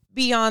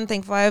beyond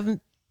thankful. I've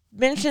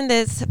mentioned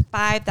this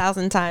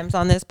 5,000 times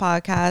on this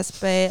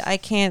podcast, but I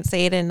can't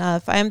say it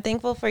enough. I'm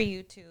thankful for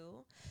you too.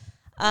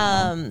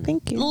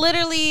 Thank you.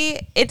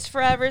 Literally, it's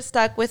forever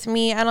stuck with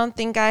me. I don't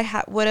think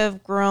I would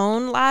have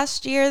grown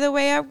last year the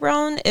way I've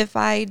grown if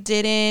I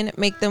didn't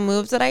make the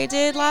moves that I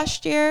did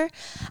last year.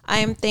 I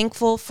am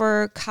thankful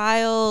for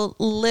Kyle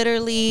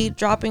literally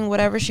dropping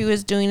whatever she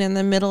was doing in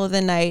the middle of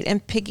the night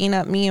and picking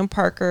up me and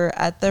Parker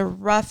at the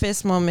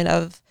roughest moment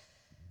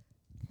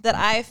that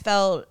I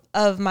felt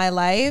of my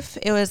life.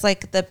 It was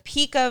like the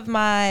peak of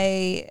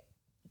my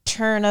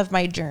turn of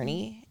my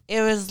journey.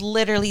 It was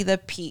literally the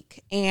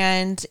peak,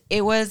 and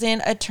it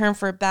wasn't a turn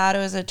for bad. It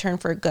was a turn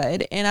for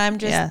good. And I'm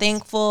just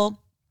thankful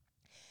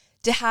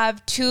to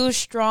have 2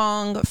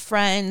 strong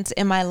friends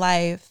in my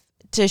life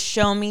to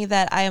show me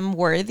that I am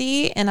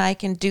worthy and I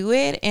can do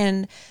it.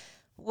 And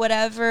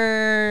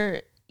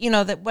whatever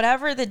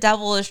the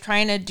devil is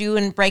trying to do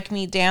and break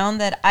me down,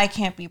 that I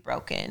can't be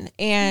broken.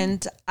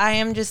 And I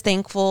am just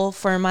thankful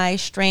for my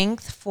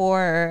strength,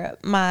 for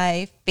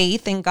my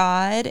faith in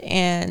God,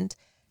 and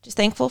just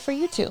thankful for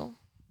you too.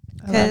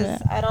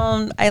 Because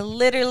I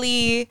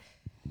literally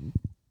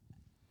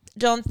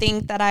don't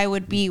think that I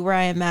would be where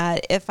I am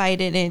at if I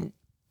didn't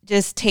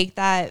just take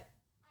that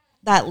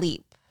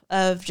leap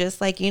of just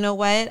like, you know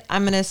what,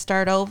 I'm going to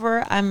start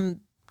over.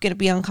 I'm going to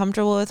be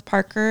uncomfortable with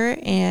Parker,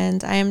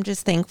 and I am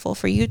just thankful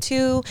for you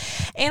too.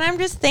 And I'm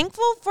just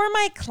thankful for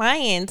my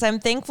clients. I'm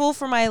thankful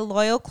for my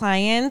loyal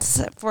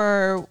clients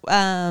for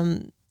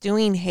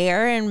doing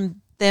hair and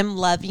them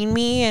loving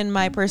me and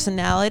my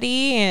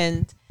personality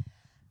and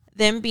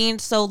them being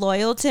so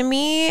loyal to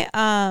me.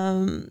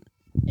 Yeah,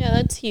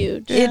 that's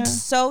huge. It's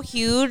so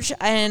huge.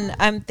 And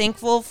I'm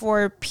thankful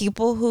for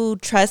people who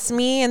trust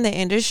me in the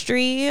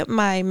industry,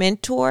 my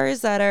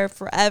mentors that are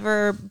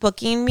forever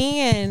booking me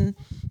and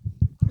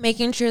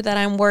making sure that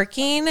I'm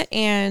working.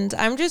 And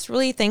I'm just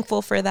really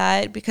thankful for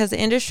that, because the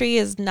industry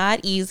is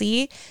not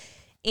easy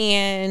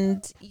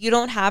and you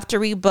don't have to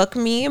rebook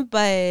me,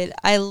 but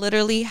I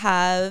literally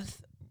have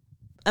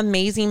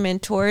amazing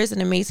mentors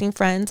and amazing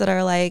friends that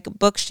are like,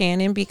 book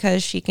Shannon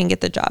because she can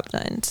get the job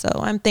done. So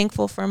I'm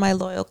thankful for my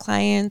loyal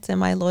clients and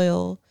my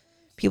loyal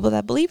people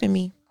that believe in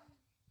me.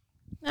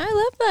 I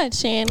love that,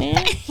 Shannon.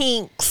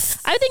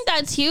 Thanks. I think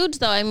that's huge,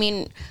 though. I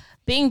mean,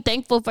 being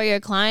thankful for your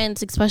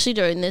clients, especially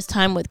during this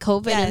time with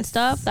COVID and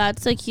stuff,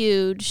 that's a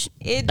huge.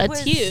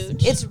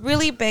 Huge. It's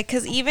really big,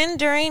 because even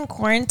during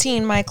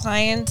quarantine, my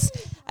clients,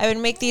 I would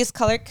make these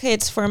color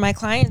kits for my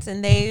clients,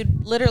 and they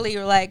literally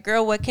were like,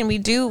 girl, what can we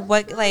do?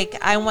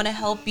 I want to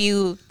help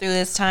you through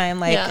this time.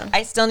 Like,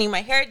 I still need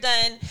my hair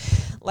done.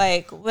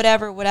 Like,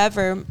 whatever.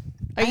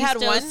 Are you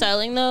still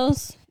selling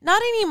those?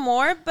 Not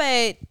anymore,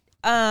 but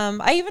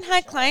I even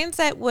had clients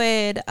that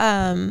would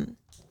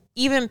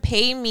even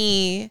pay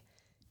me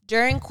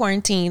during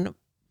quarantine,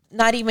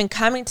 not even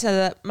coming to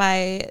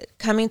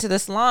the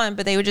salon,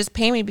 but they would just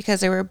pay me because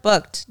they were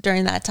booked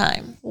during that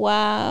time.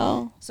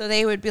 Wow. So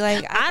they would be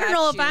like, I don't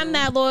know if I'm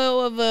that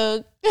loyal of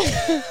a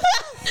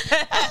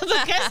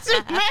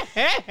customer.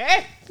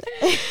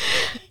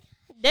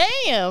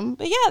 Damn.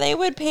 But yeah, they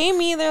would pay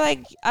me. They're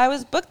like, I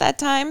was booked that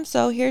time,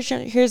 so here's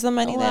the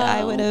money that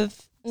I would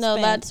have No,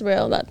 that's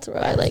real. That's real.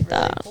 I like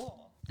that. Cool.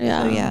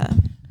 Yeah. Oh, yeah.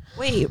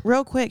 Wait,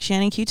 real quick,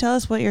 Shannon, can you tell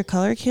us what your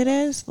color kit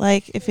is?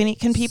 Like,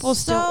 can people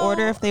still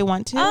order if they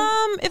want to?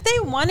 If they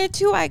wanted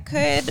to, I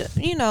could,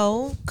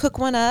 cook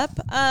one up.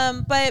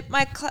 But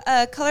my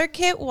color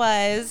kit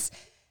was,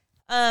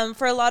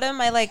 for a lot of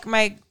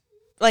my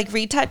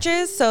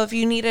retouches. So if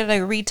you needed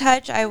a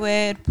retouch, I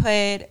would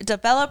put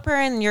developer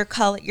and your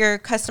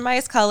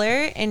customized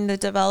color and the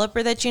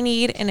developer that you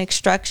need and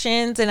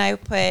instructions. And I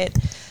put,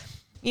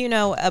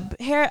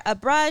 a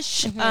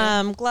brush,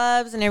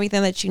 gloves and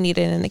everything that you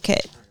needed in the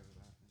kit.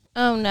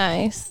 Oh,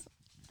 nice.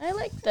 I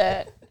like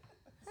that.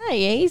 Hi,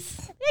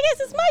 Ace. I guess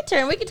it's my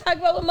turn. We can talk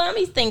about what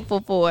Mommy's thankful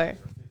for.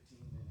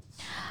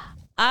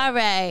 All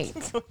right.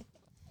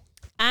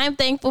 I'm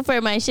thankful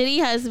for my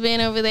shitty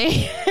husband over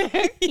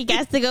there. He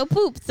got to go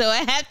poop, so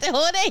I have to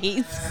hold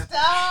Ace.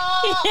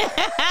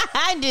 Stop.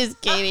 I'm just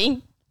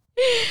kidding.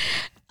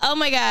 Oh,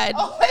 my God.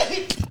 Oh,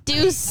 wait.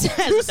 Deuce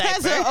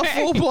has a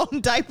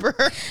full-blown diaper.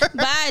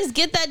 Guys,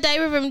 get that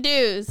diaper from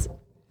Deuce.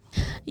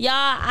 Y'all,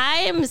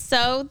 I am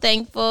so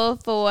thankful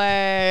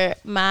for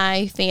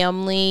my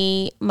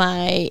family,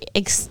 my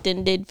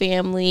extended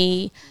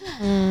family,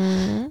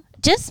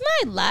 just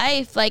my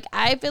life. Like,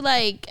 I feel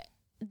like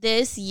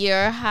this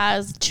year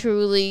has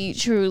truly,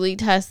 truly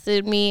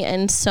tested me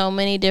in so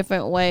many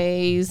different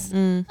ways.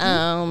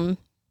 Yeah,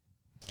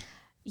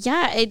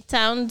 it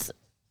sounds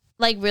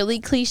like really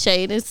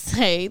cliche to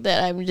say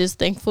that I'm just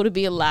thankful to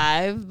be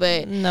alive,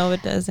 but no,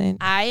 it doesn't.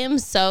 I am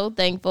so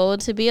thankful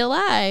to be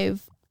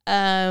alive.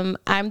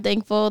 I'm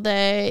thankful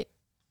that,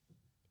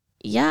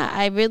 yeah,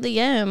 I really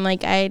am.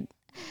 Like, and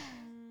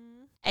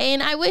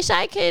I wish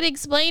I could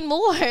explain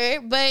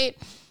more, but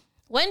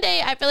one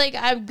day I feel like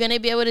I'm going to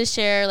be able to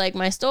share like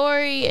my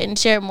story and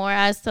share more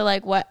as to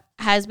like what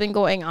has been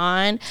going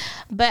on.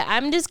 But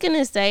I'm just going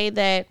to say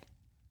that,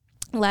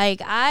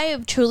 like,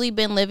 I've truly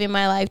been living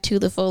my life to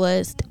the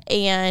fullest.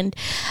 And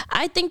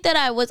I think that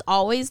I was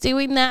always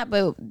doing that.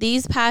 But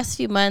these past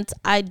few months,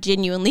 I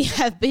genuinely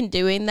have been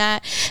doing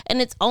that.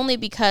 And it's only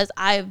because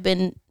I've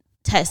been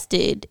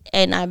tested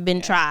and I've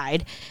been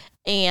tried.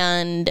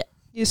 And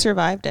you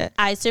survived it.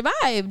 I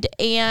survived.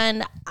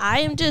 And I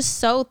am just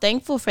so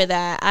thankful for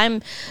that.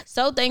 I'm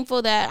so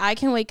thankful that I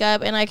can wake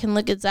up and I can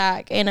look at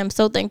Zach. And I'm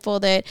so thankful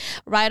that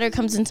Ryder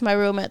comes into my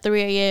room at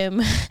 3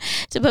 a.m.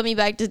 to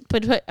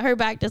put her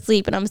back to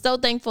sleep. And I'm so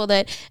thankful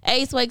that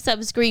Ace wakes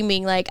up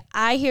screaming. Like,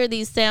 I hear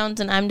these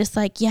sounds and I'm just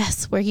like,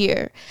 yes, we're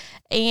here.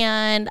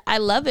 And I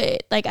love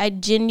it. Like, I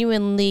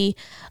genuinely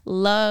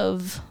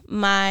love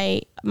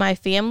my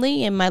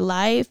family and my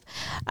life.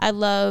 I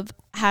love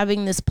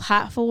having this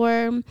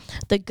platform.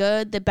 The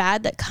good, the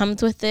bad that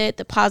comes with it,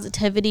 the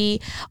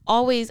positivity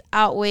always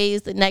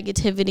outweighs the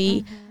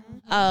negativity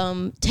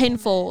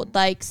tenfold.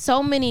 Like,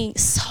 so many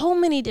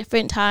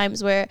different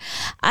times where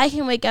I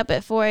can wake up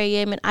at 4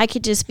 a.m. and I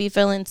could just be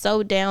feeling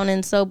so down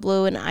and so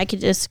blue, and I could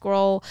just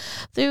scroll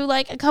through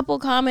like a couple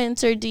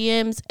comments or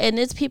DMs, and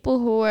it's people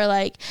who are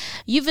like,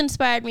 you've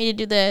inspired me to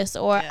do this,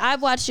 or yes,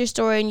 I've watched your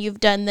story and you've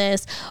done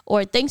this,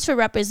 or thanks for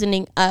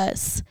representing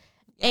us.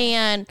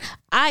 And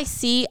I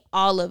see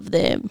all of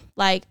them.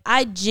 Like,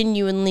 I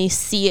genuinely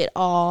see it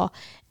all.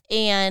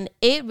 And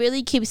it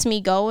really keeps me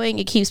going.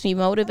 It keeps me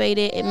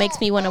motivated. It makes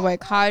me want to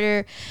work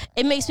harder.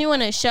 It makes me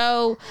want to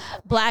show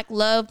Black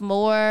love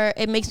more.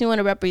 It makes me want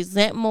to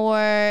represent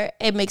more.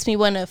 It makes me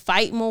want to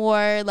fight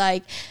more.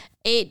 Like,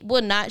 it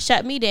will not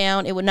shut me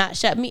down. It will not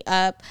shut me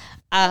up.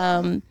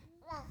 And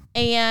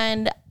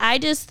I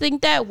just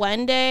think that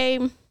one day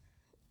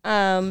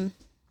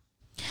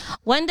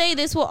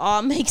this will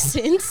all make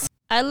sense.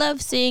 I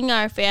love seeing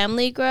our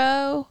family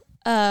grow.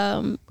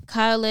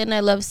 Kylan,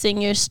 I love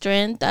seeing your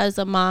strength as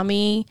a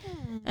mommy,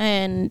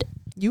 and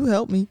you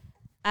help me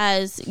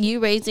as you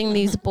raising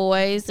these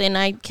boys. And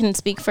I can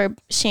speak for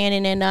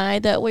Shannon and I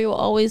that we will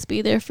always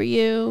be there for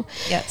you.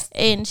 Yes.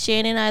 And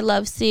Shannon, I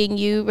love seeing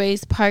you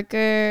raise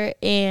Parker,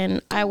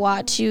 and I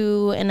watch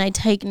you and I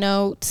take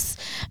notes,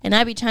 and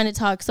I be trying to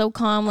talk so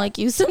calm like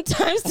you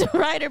sometimes to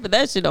Ryder, but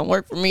that shit don't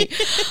work for me.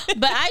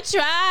 But I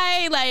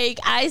try. Like,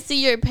 I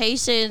see your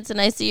patience and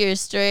I see your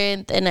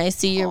strength and I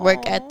see your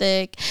work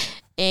ethic,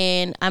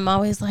 and I'm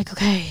always like,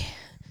 okay,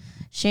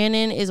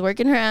 Shannon is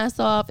working her ass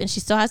off, and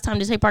she still has time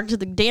to take Parker to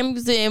the damn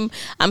museum.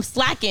 I'm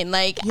slacking.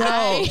 Like,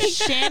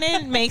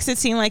 Shannon makes it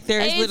seem like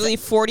there's literally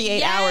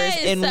 48 hours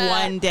in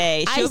one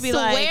day. She'll be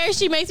like, I swear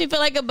she makes me feel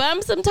like a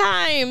bum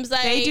sometimes.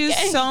 Like, they do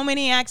so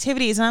many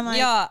activities, and I'm like,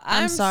 yeah,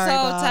 I'm sorry, so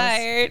boss.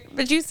 tired,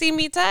 but you see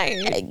me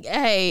tired.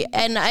 Hey,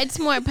 and it's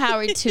more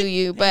power to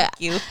you, but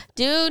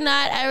do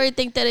not ever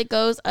think that it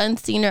goes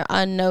unseen or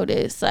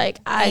unnoticed. Like,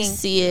 I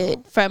see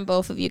it from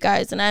both of you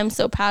guys, and I'm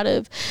so proud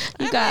of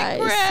you guys.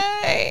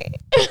 Like,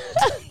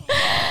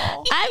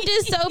 I'm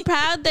just so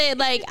proud that,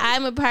 like,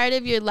 I'm a part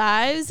of your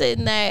lives,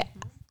 and that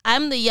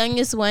I'm the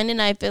youngest one,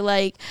 and I feel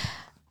like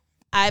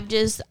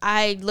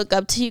I look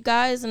up to you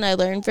guys and I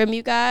learn from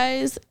you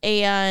guys,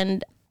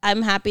 and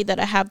I'm happy that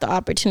I have the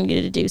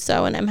opportunity to do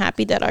so, and I'm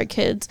happy that our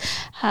kids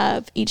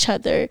have each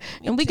other,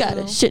 and we got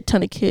a shit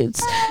ton of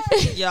kids.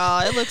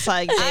 Y'all, it looks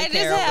like I just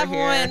have over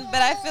here. one,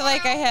 but I feel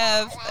like I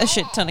have a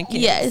shit ton of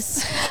kids.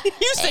 Yes.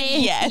 You said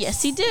yes.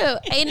 Yes, you do.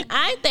 And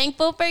I'm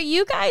thankful for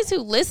you guys who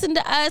listen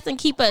to us and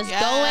keep us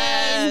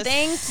going.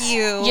 Thank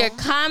you. Your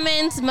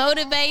comments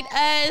motivate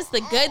us,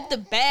 the good, the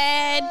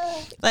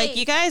bad. Like,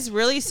 you guys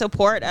really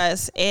support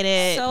us,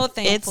 and so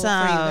thankful for you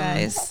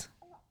guys.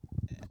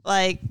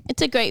 Like,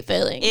 It's a great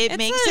feeling. it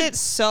makes it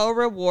so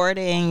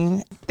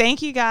rewarding.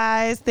 Thank you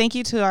guys. Thank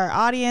you to our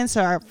audience,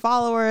 our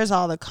followers,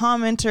 all the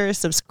commenters,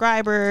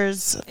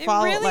 subscribers.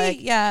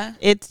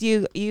 It's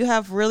you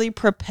have really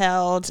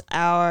propelled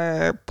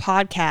our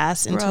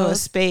podcast into a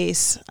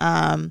space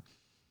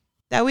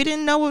that we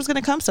didn't know was going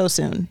to come so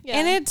soon. Yeah.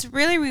 And it's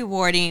really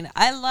rewarding.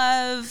 I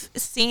love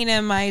seeing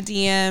in my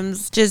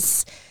DMs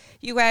just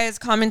you guys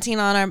commenting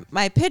on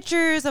my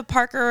pictures of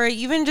Parker, or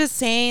even just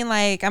saying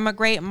like I'm a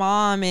great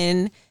mom,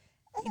 and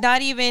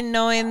not even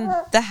knowing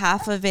the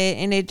half of it.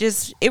 And it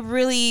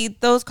really,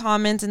 those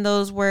comments and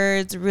those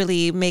words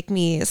really make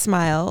me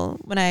smile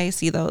when I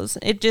see those.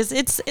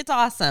 It's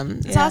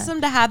awesome. It's awesome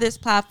to have this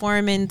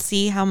platform and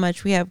see how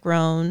much we have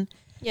grown.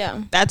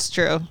 Yeah, that's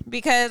true.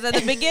 Because at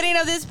the beginning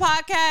of this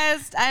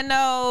podcast, I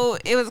know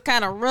it was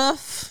kind of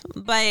rough,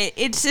 but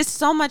it's just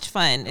so much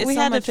fun. We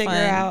had to figure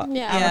out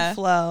our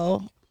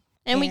flow.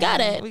 And we got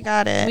it. We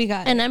got it.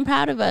 And I'm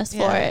proud of us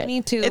for it.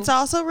 Me too. It's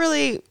also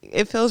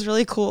it feels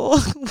really cool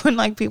when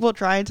like people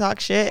try and talk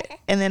shit,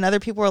 and then other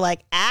people are like,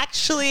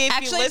 actually,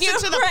 if you listen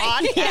to the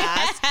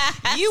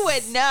podcast, you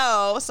would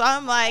know. So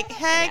I'm like,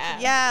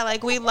 heck yeah.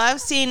 Like, we love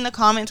seeing the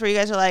comments where you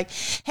guys are like,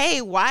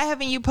 hey, why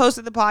haven't you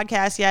posted the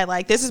podcast yet?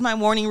 Like, this is my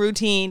morning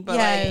routine. But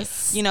like,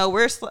 you know,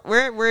 we're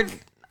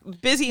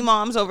busy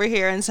moms over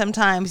here, and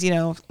sometimes, you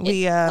know,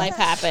 life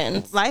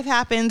happens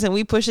and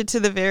we push it to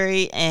the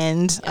very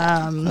end.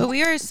 But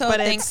we are so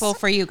thankful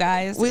for you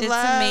guys. It's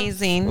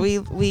amazing.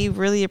 We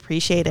really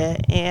appreciate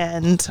it,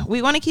 and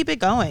we want to keep it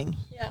going.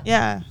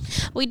 Yeah,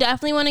 we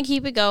definitely want to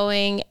keep it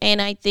going,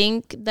 and I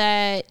think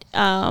that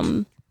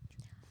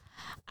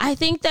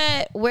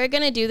we're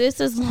going to do this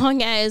as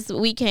long as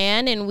we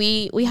can, and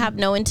we have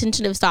no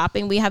intention of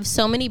stopping. We have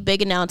so many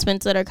big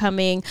announcements that are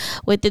coming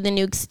within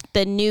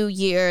the new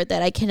year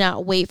that I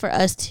cannot wait for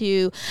us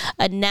to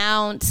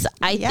announce.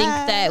 I think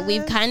that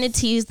we've kind of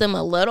teased them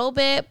a little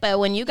bit, but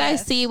when you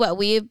guys see what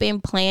we have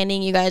been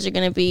planning, you guys are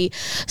going to be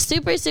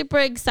super, super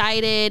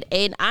excited,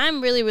 and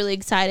I'm really, really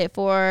excited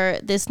for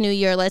this new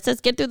year. Let's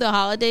just get through the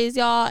holidays,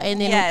 y'all,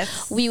 and then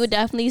we would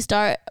definitely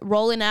start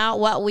rolling out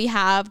what we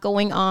have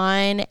going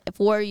on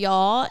for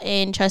y'all,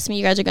 and trust me,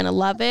 you guys are gonna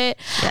love it.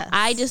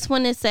 I just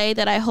want to say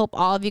that I hope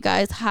all of you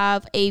guys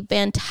have a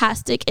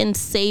fantastic and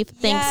safe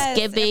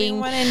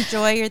Thanksgiving. Everyone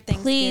enjoy your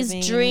Thanksgiving.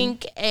 Please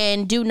drink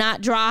and do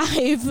not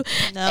drive.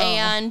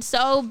 And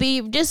so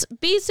be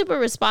super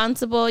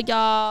responsible,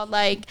 y'all.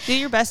 Like, do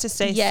your best to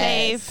stay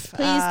safe.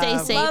 Please stay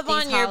safe. Love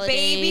on your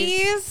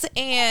babies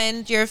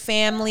and your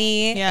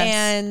family,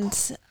 and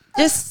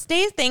just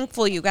stay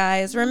thankful, you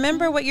guys.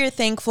 Remember what you're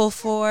thankful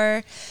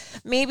for.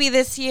 Maybe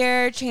this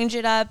year, change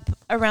it up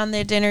around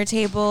the dinner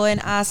table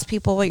and ask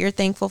people what you're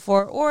thankful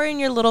for, or in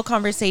your little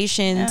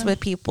conversations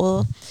with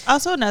people.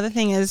 Also, another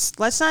thing is,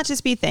 let's not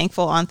just be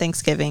thankful on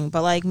Thanksgiving,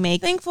 but like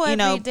make thankful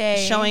every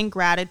day. Showing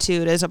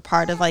gratitude as a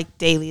part of like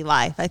daily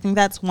life. I think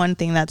that's one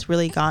thing that's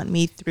really gotten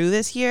me through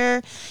this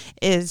year,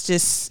 is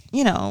just,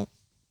 you know,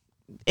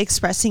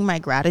 expressing my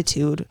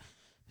gratitude.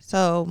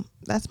 So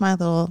that's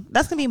gonna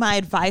be my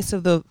advice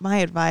Okay.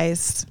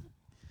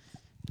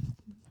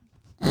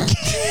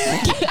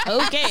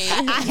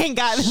 I ain't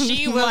got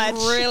she was much.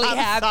 really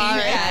happy,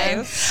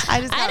 guys.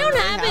 I don't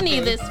have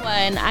any this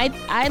one. I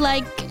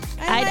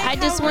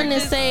just want to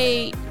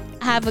say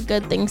have a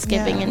good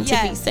Thanksgiving and to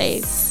be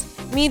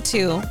safe. Me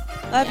too.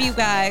 Love you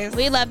guys.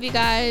 We love you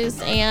guys,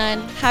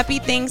 and happy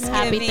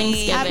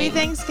Thanksgiving. Happy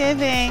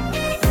Thanksgiving.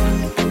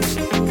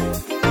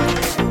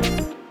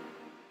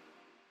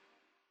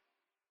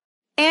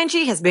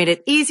 Angie has made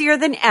it easier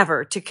than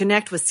ever to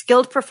connect with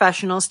skilled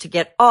professionals to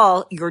get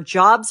all your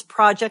jobs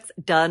projects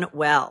done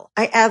well.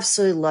 I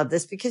absolutely love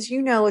this because,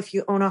 you know, if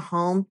you own a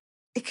home,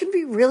 it can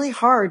be really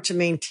hard to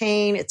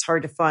maintain. It's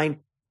hard to find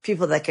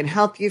people that can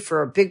help you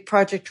for a big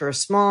project or a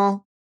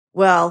small.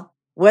 Well,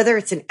 whether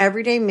it's in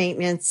everyday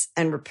maintenance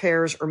and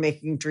repairs or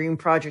making dream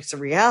projects a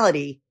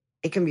reality,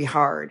 it can be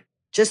hard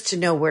just to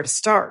know where to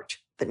start.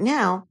 But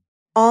now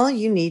all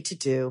you need to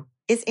do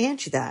is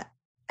Angie that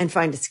and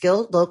find a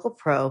skilled local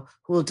pro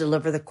who will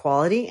deliver the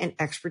quality and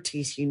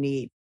expertise you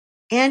need.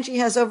 Angie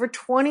has over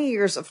 20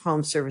 years of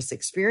home service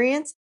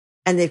experience,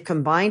 and they've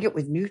combined it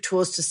with new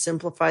tools to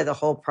simplify the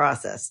whole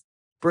process.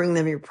 Bring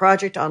them your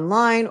project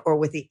online or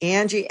with the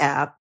Angie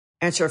app,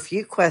 answer a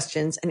few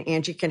questions, and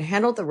Angie can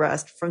handle the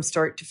rest from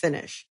start to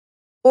finish.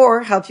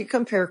 Or help you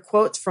compare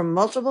quotes from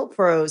multiple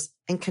pros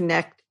and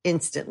connect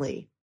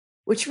instantly,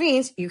 which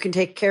means you can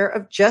take care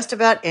of just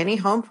about any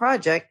home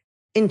project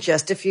in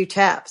just a few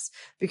taps.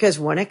 Because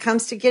when it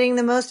comes to getting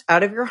the most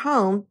out of your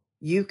home,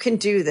 you can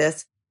do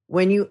this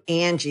when you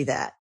Angie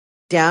that.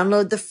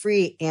 Download the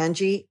free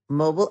Angie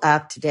mobile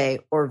app today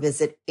or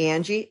visit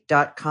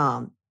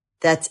Angie.com.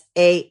 That's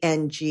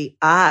ANGI.com.